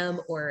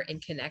am or in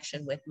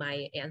connection with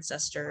my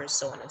ancestors,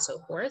 so on and so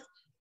forth.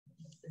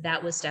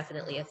 That was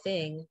definitely a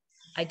thing.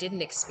 I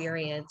didn't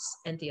experience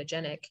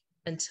entheogenic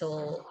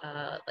until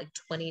like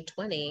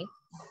 2020,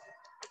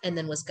 and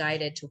then was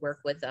guided to work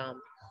with a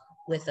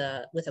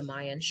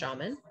Mayan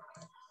shaman.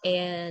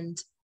 And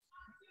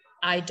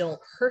I don't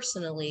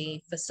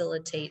personally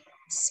facilitate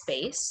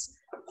space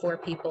for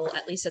people,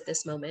 at least at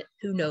this moment.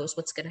 Who knows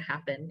what's going to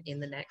happen in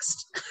the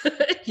next,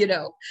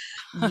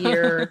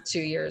 year, 2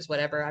 years,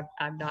 whatever.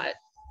 I'm not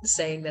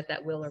saying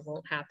that will or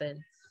won't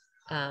happen.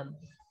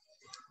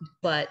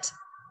 But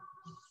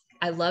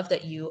I love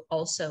that you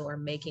also are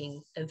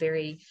making a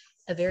very,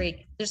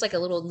 there's like a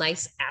little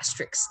nice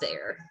asterisk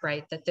there,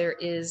 right? That there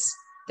is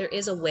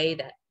a way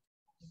that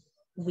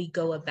we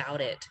go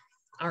about it,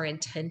 our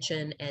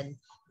intention and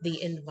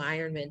the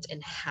environment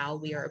and how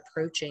we are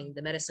approaching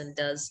the medicine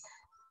does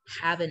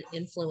have an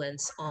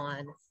influence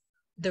on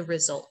the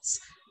results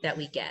that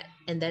we get.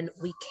 And then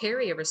we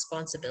carry a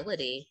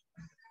responsibility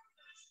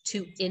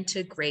to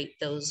integrate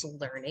those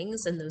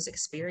learnings and those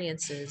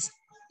experiences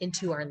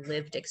into our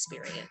lived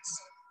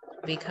experience,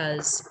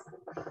 because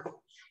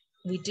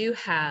we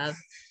have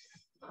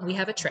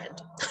a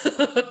trend.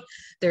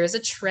 There is a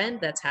trend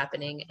that's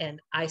happening,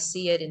 and I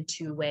see it in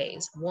two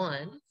ways.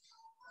 One,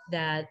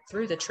 that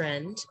through the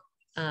trend,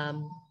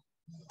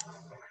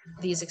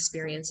 these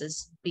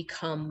experiences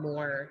become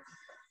more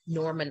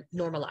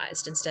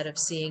normalized instead of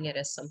seeing it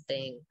as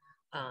something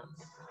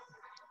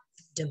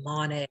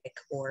demonic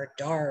or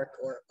dark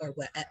or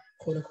what,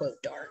 quote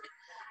unquote dark.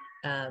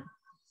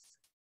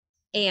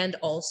 And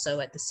also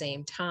at the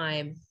same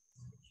time,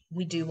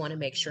 we do want to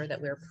make sure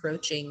that we're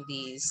approaching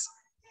these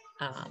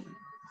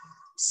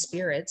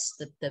spirits,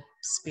 the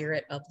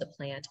spirit of the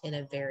plant, in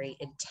a very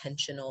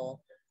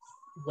intentional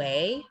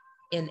way,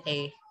 in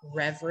a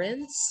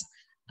reverence.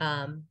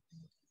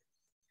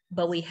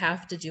 But we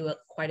have to do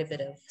quite a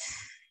bit of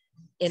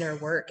inner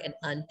work and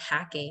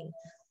unpacking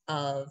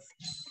of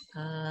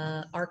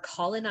our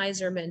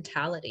colonizer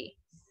mentality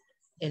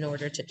in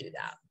order to do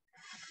that.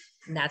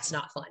 And that's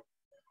not fun.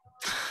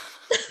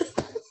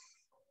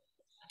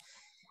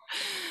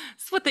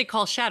 It's what they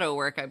call shadow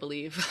work, I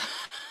believe.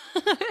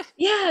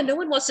 Yeah, no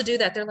one wants to do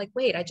that. They're like,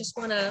 wait, I just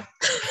want to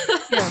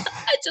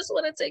I just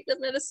want to take the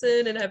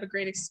medicine and have a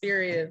great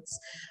experience.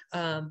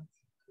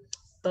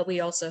 But we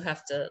also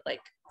have to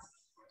like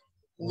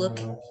look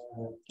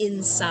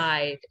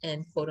inside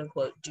and quote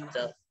unquote do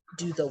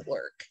the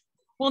work.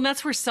 Well, and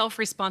that's where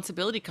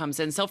self-responsibility comes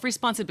in.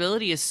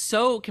 Self-responsibility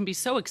can be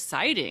so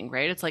exciting,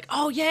 right? It's like,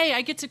 oh, yay,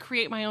 I get to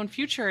create my own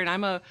future, and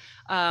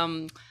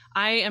I'm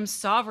I am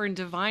sovereign,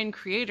 divine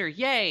creator,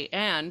 yay.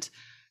 And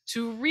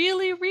to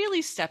really,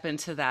 really step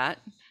into that,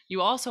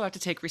 you also have to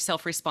take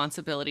self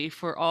responsibility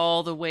for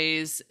all the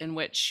ways in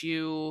which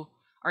you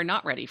are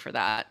not ready for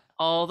that,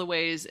 all the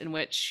ways in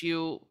which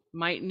you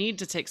might need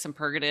to take some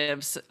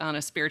purgatives on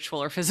a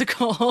spiritual or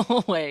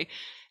physical way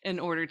in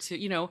order to,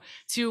 I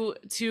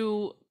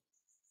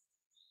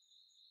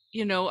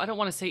don't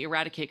want to say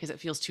eradicate because it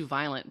feels too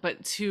violent,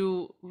 but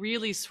to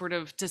really sort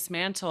of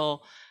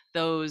dismantle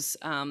those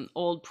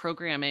old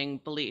programming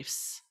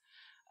beliefs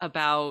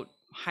about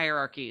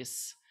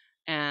hierarchies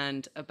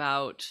and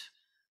about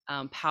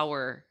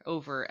power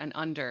over and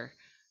under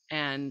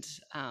and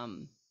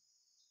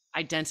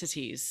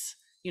identities.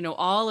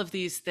 All of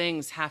these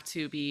things have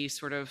to be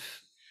sort of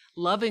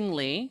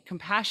lovingly,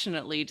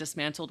 compassionately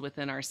dismantled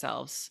within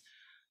ourselves.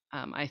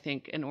 I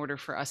think in order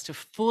for us to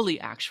fully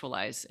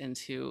actualize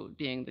into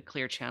being the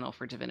clear channel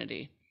for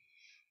divinity.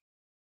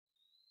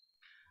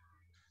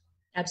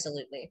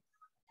 Absolutely.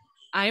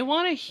 I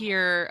want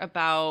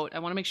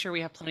to make sure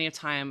we have plenty of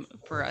time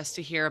for us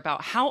to hear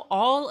about how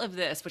all of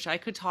this, which I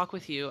could talk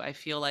with you, I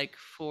feel like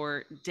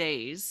for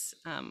days,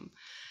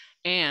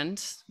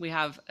 and we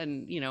have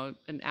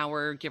an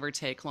hour, give or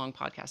take, long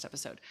podcast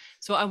episode.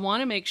 So I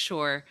want to make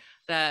sure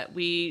that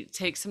we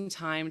take some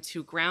time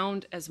to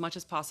ground as much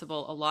as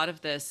possible a lot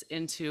of this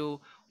into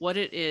what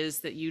it is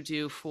that you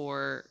do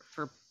for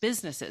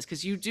businesses,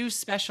 because you do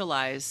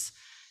specialize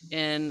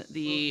in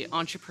the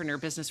entrepreneur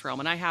business realm,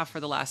 and I have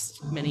for the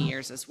last many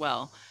years as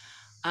well.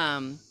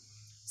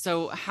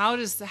 So how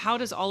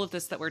does all of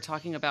this that we're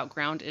talking about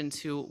ground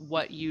into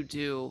what you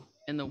do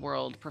in the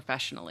world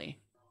professionally?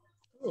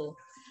 Ooh,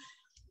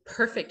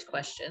 perfect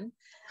question.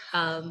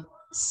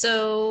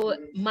 So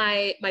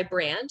my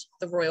brand,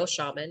 the Royal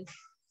Shaman,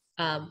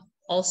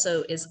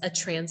 also is a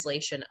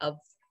translation of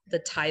the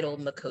title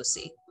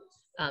Makosi.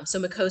 So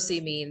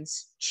Makosi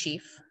means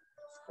chief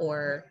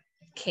or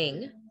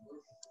king,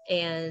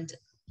 and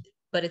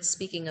but it's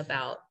speaking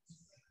about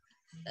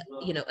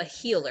a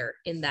healer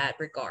in that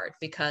regard,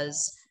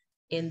 because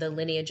in the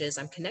lineages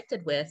I'm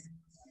connected with,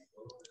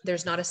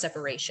 there's not a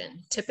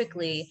separation.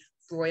 Typically,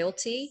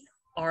 royalty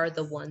are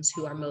the ones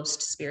who are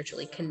most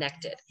spiritually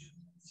connected,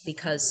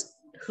 because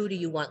who do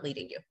you want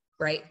leading you,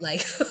 right?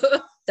 Like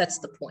that's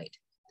the point.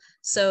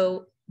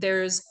 So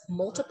there's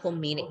multiple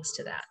meanings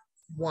to that.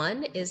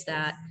 One is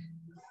that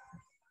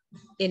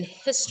in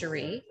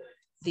history,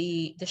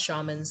 the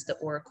shamans, the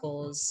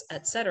oracles,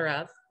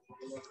 etc.,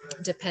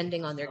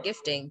 depending on their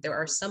gifting, there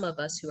are some of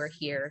us who are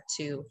here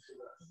to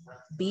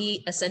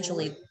be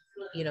essentially,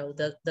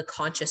 the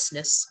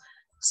consciousness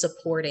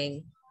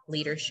supporting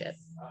leadership.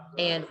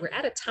 And we're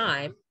at a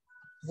time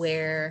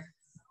where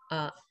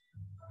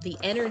the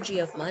energy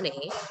of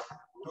money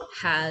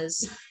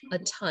has a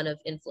ton of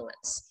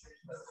influence.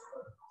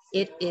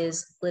 It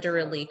is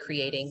literally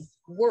creating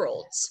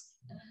worlds.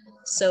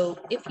 So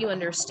if you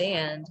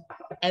understand,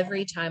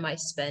 every time I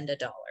spend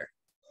 $1,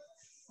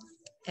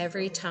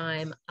 every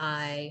time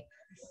I,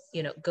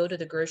 go to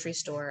the grocery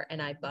store and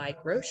I buy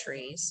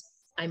groceries,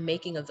 I'm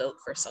making a vote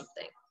for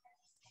something.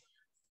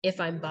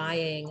 If I'm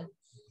buying,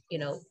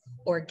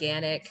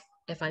 organic,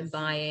 if I'm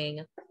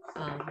buying,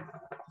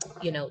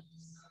 you know,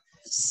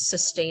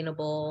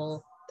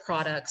 sustainable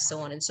products, so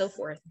on and so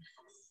forth,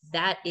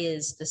 that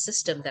is the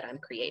system that I'm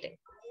creating,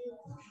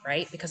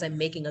 right? Because I'm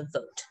making a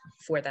vote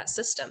for that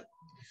system.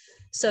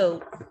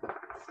 So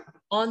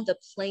on the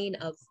plane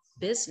of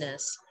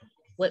business,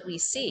 what we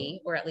see,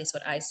 or at least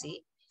what I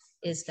see,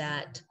 is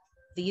that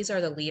these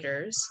are the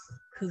leaders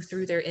who,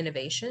 through their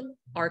innovation,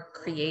 are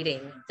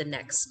creating the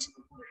next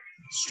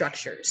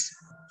structures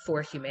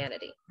for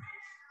humanity.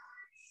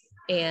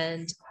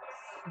 And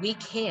we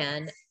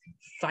can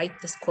fight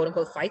this, quote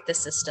unquote, fight the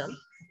system,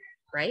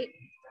 right?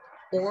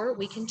 Or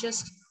we can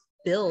just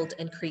build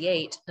and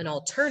create an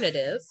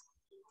alternative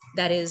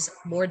that is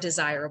more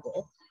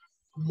desirable,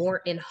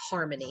 more in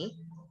harmony,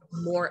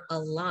 more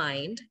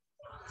aligned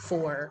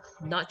for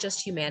not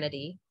just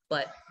humanity,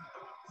 but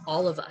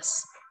all of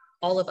us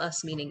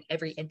meaning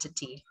every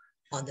entity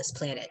on this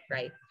planet,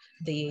 right?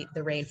 The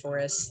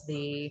rainforest,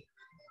 the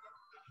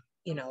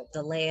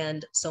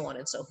land, so on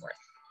and so forth.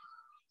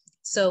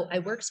 So I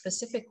work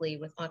specifically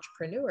with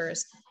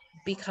entrepreneurs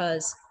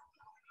because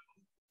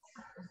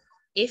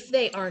if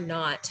they are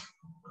not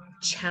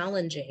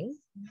challenging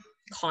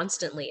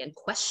constantly and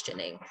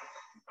questioning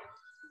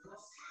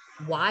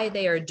why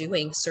they are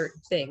doing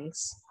certain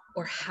things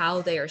or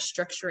how they are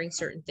structuring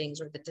certain things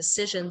or the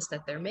decisions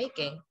that they're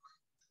making,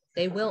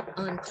 they will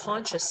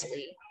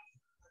unconsciously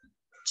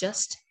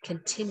just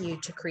continue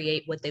to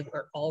create what they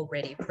were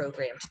already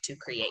programmed to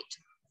create.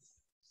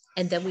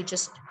 And then we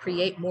just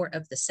create more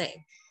of the same,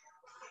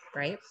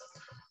 right?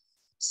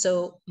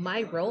 So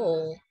my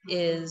role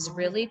is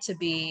really to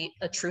be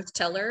a truth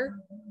teller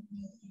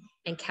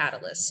and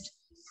catalyst,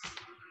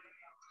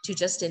 to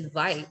just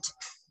invite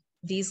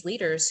these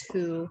leaders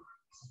who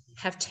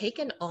have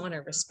taken on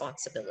a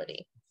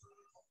responsibility,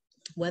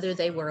 whether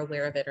they were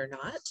aware of it or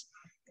not.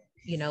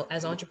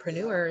 As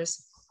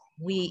entrepreneurs,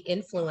 we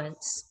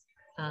influence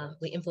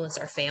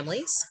our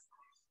families,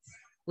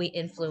 we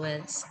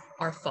influence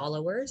our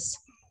followers,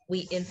 we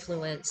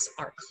influence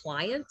our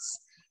clients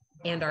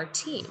and our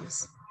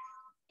teams,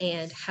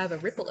 and have a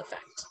ripple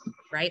effect,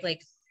 right?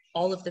 Like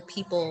all of the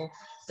people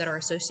that are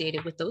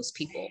associated with those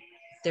people,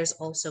 there's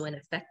also an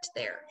effect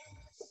there.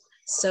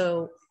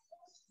 So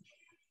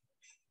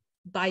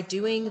by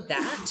doing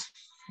that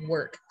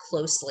work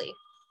closely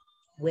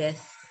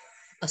with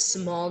a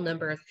small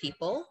number of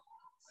people,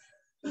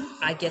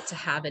 I get to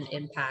have an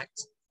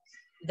impact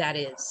that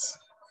is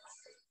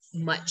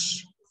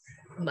much,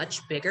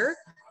 much bigger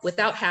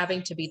without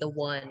having to be the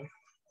one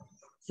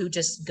who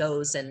just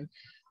goes and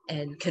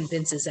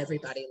convinces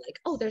everybody like,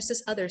 oh, there's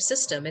this other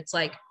system. It's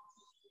like,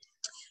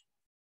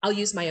 I'll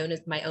use my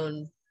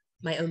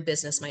own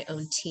business, my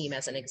own team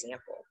as an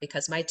example,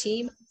 because my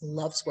team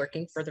loves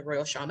working for the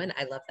Royal Shaman.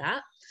 I love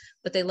that,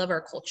 but they love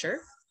our culture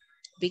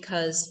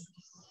because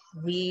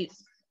we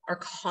are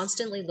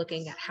constantly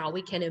looking at how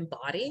we can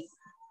embody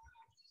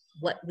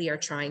what we are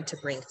trying to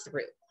bring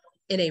through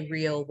in a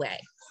real way.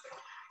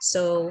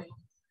 So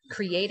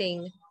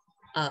creating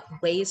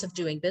ways of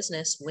doing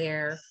business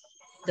where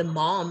the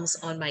moms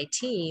on my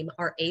team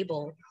are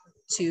able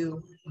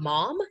to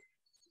mom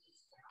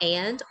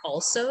and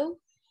also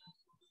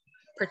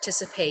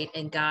participate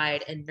and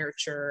guide and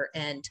nurture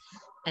and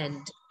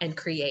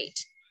create,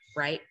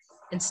 right?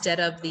 Instead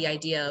of the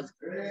idea of,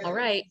 all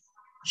right,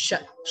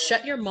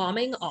 shut your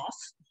momming off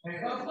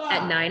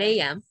at 9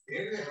 a.m.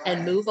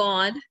 and move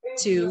on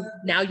to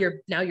now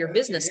you're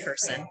business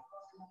person,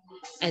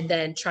 and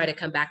then try to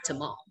come back to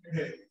mom.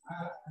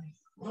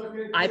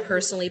 I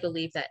personally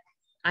believe that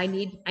I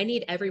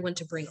need everyone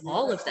to bring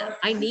all of them.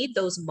 I need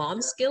those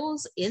mom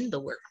skills in the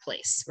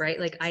workplace, right?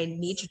 Like I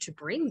need you to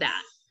bring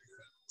that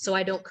so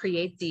I don't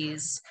create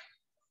these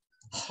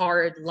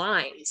hard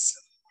lines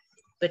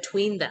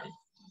between them.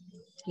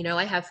 You know,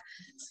 I have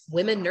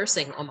women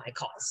nursing on my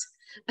calls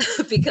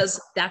because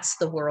that's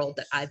the world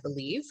that I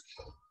believe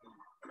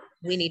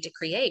we need to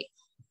create.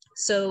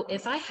 So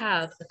if I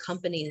have a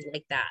company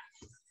like that,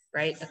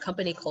 right, a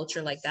company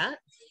culture like that,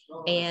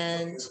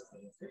 and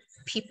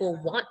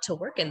people want to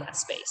work in that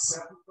space,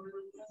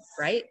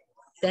 right,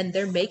 then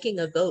they're making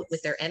a vote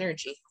with their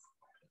energy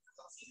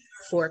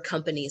for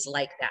companies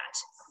like that.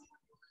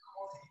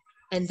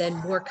 And then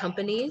more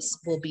companies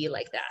will be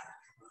like that.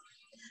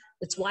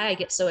 That's why I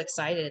get so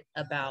excited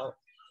about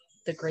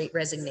the great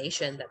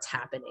resignation that's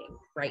happening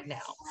right now.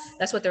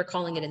 That's what they're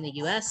calling it in the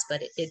US,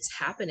 but it's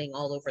happening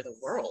all over the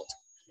world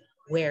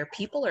where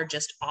people are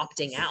just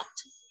opting out.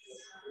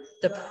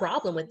 The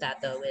problem with that,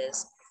 though,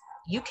 is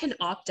you can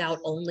opt out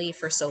only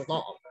for so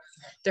long.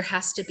 There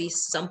has to be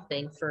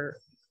something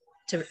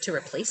to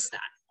replace that,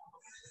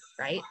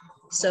 right?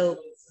 So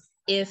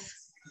if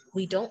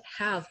we don't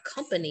have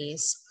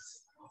companies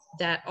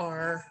that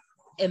are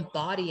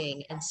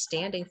embodying and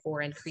standing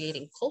for and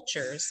creating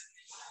cultures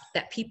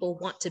that people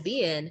want to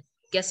be in,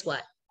 guess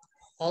what?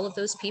 All of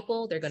those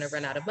people, they're going to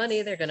run out of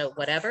money, they're going to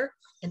whatever,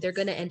 and they're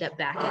going to end up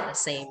back in the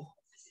same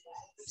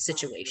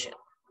situation.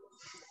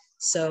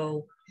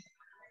 So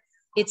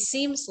it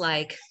seems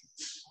like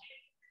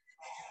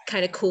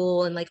kind of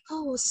cool and like,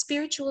 oh,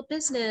 spiritual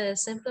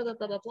business and blah, blah,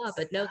 blah, blah, blah.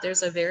 But no,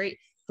 there's a very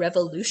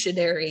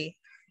revolutionary,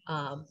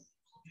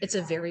 it's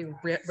a very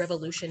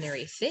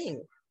revolutionary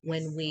thing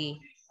when we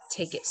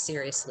take it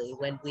seriously,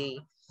 when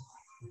we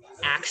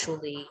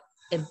actually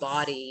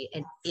embody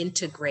and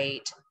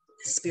integrate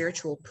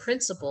spiritual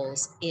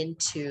principles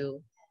into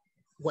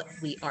what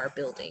we are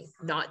building,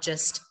 not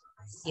just,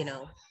 you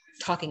know,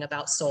 talking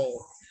about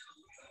soul.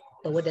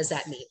 But what does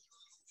that mean?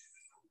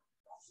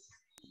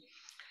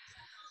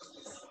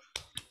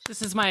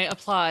 This is my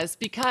applause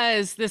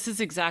because this is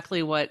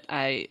exactly what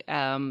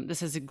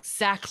this is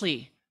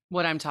exactly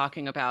what I'm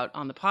talking about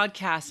on the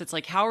podcast. It's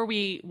like,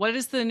 what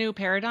is the new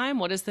paradigm?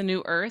 What is the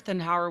new earth?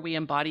 And how are we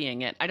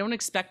embodying it? I don't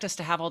expect us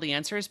to have all the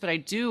answers, but I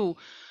do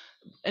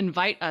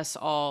invite us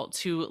all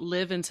to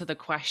live into the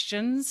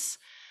questions,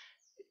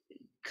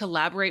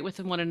 collaborate with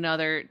one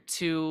another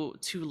to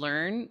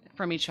learn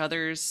from each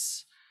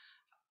other's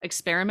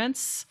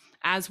experiments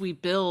as we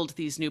build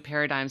these new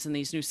paradigms and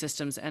these new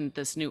systems and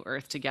this new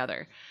earth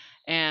together.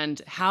 And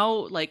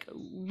how, like,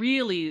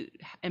 really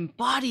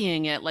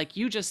embodying it, like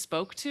you just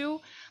spoke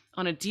to,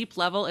 on a deep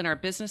level in our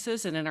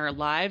businesses and in our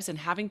lives, and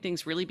having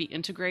things really be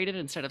integrated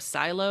instead of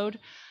siloed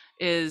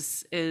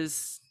is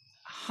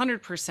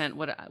 100%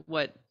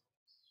 what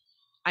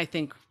I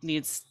think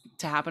needs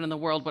to happen in the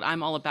world, what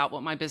I'm all about,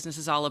 what my business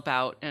is all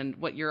about, and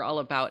what you're all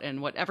about, and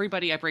what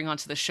everybody I bring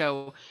onto the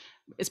show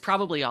is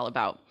probably all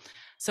about.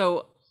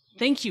 So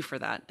thank you for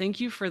that. Thank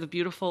you for the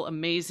beautiful,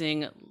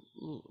 amazing,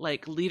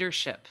 like,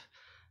 leadership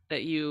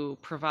that you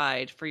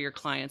provide for your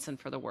clients and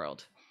for the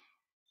world.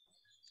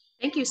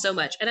 Thank you so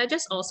much. And I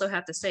just also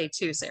have to say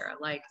too, Sarah,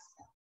 like,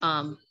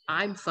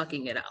 I'm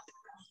fucking it up.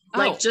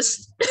 Like,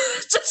 just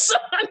so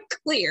I'm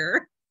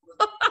clear,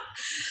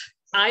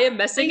 I am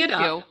messing it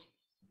up.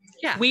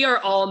 Yeah. We are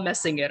all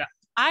messing it up.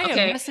 I am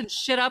messing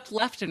shit up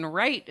left and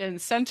right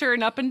and center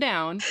and up and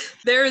down.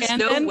 There is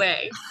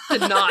way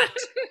to not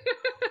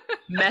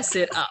mess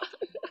it up,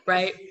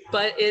 right?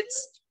 But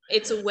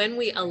It's when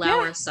we allow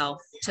Yeah.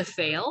 ourselves to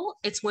fail.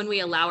 It's when we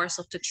allow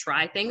ourselves to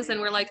try things and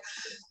we're like,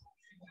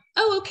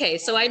 oh, okay,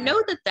 so I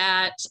know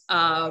that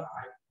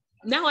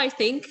now I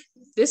think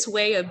this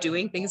way of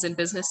doing things in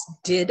business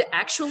did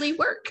actually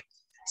work.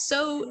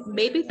 So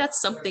maybe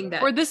that's something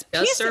that Or this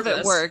does piece of serve it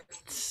us.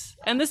 worked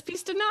and this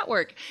piece did not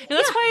work. And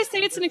that's Yeah, why I say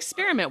it's an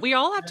experiment. We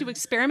all have to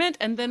experiment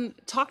and then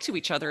talk to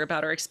each other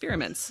about our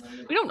experiments.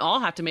 We don't all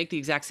have to make the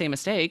exact same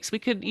mistakes. We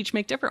could each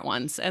make different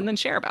ones and then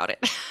share about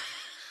it.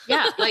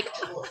 yeah. Like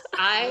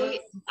I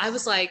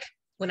was like,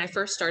 when I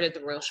first started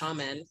the Royal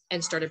Shaman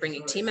and started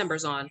bringing team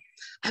members on,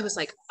 I was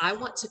like, I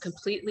want to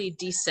completely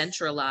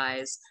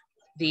decentralize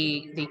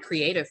the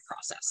creative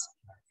process,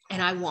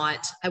 and I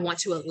want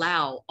to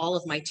allow all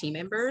of my team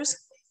members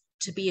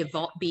to be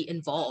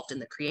involved in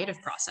the creative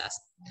process.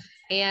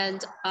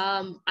 And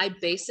I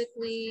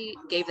basically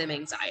gave them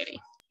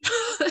anxiety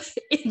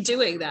in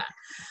doing that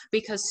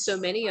because so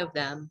many of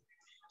them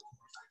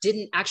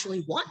didn't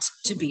actually want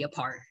to be a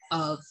part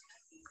of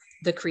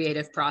the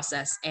creative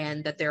process,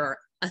 and that there are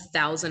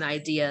 1,000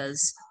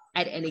 ideas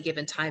at any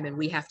given time, and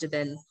we have to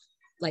then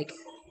like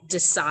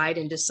decide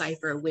and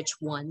decipher which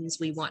ones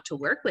we want to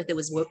work with. It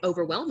was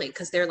overwhelming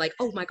because they're like,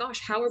 oh my gosh,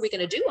 how are we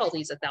going to do all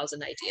these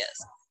 1,000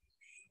 ideas?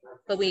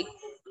 But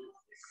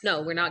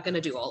no, we're not going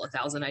to do all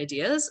 1,000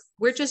 ideas.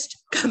 We're just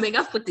coming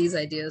up with these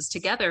ideas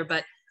together.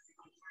 But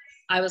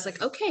I was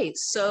like, okay,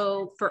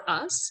 so for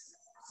us,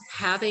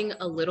 having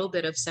a little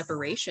bit of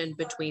separation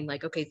between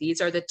like, okay,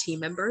 these are the team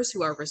members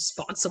who are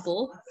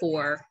responsible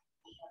for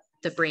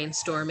the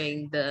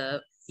brainstorming,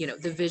 the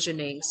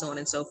visioning, so on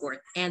and so forth.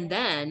 And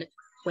then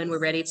when we're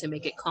ready to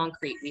make it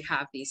concrete, we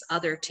have these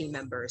other team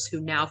members who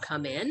now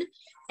come in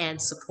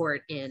and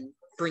support in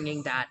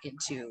bringing that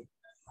into,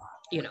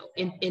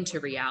 into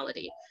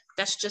reality.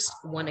 That's just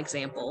one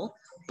example,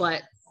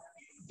 but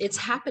it's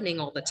happening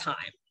all the time.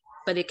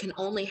 But it can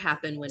only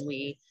happen when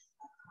we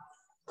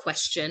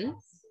question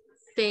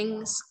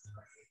things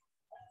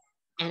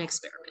and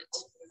experiment.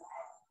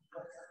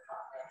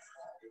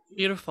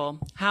 Beautiful.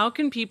 How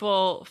can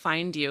people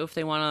find you if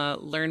they want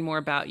to learn more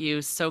about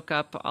you, soak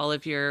up all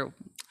of your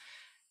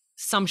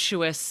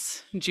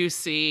sumptuous,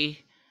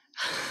 juicy,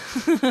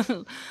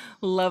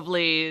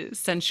 lovely,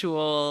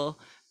 sensual,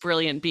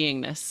 brilliant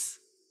beingness?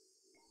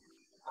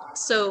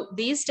 So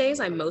these days,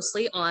 I'm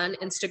mostly on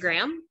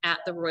Instagram at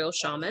The Royal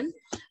Shaman.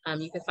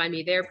 You can find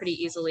me there pretty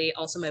easily.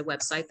 Also, my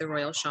website,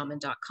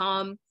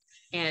 theroyalshaman.com.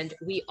 And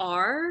we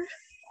are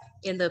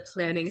in the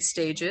planning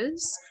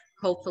stages.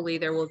 Hopefully,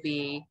 there will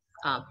be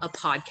a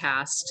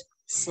podcast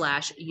 /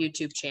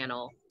 YouTube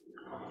channel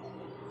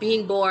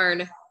being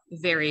born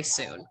very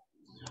soon.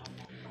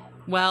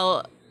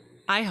 Well,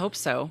 I hope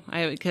so.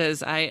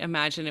 Because I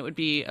imagine it would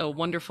be a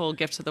wonderful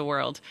gift to the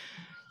world.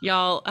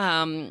 Y'all,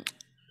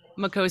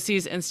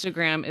 Makosi's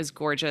Instagram is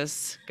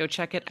gorgeous. Go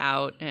check it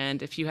out.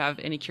 And if you have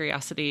any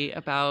curiosity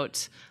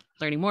about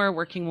learning more, or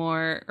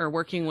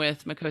working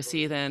with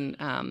Makosi,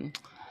 then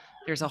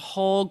there's a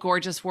whole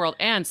gorgeous world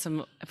and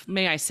some,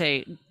 may I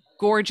say,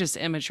 gorgeous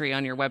imagery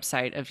on your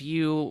website of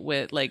you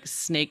with like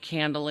snake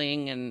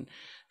handling and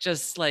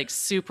just like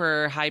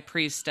super high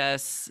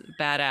priestess,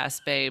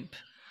 badass babe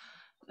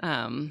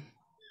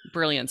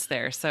brilliance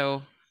there.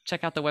 So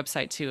check out the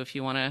website too if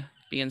you want to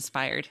be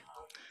inspired.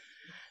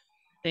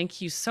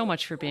 Thank you so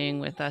much for being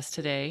with us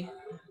today.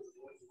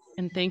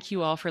 And thank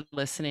you all for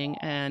listening.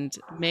 And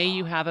may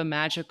you have a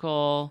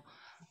magical,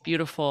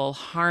 beautiful,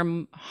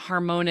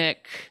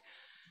 harmonic,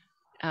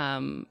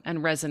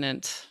 and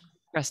resonant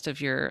rest of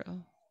your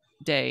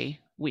day,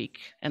 week,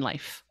 and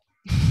life.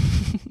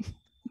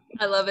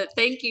 I love it.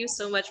 Thank you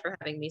so much for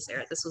having me,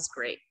 Sarah. This was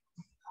great.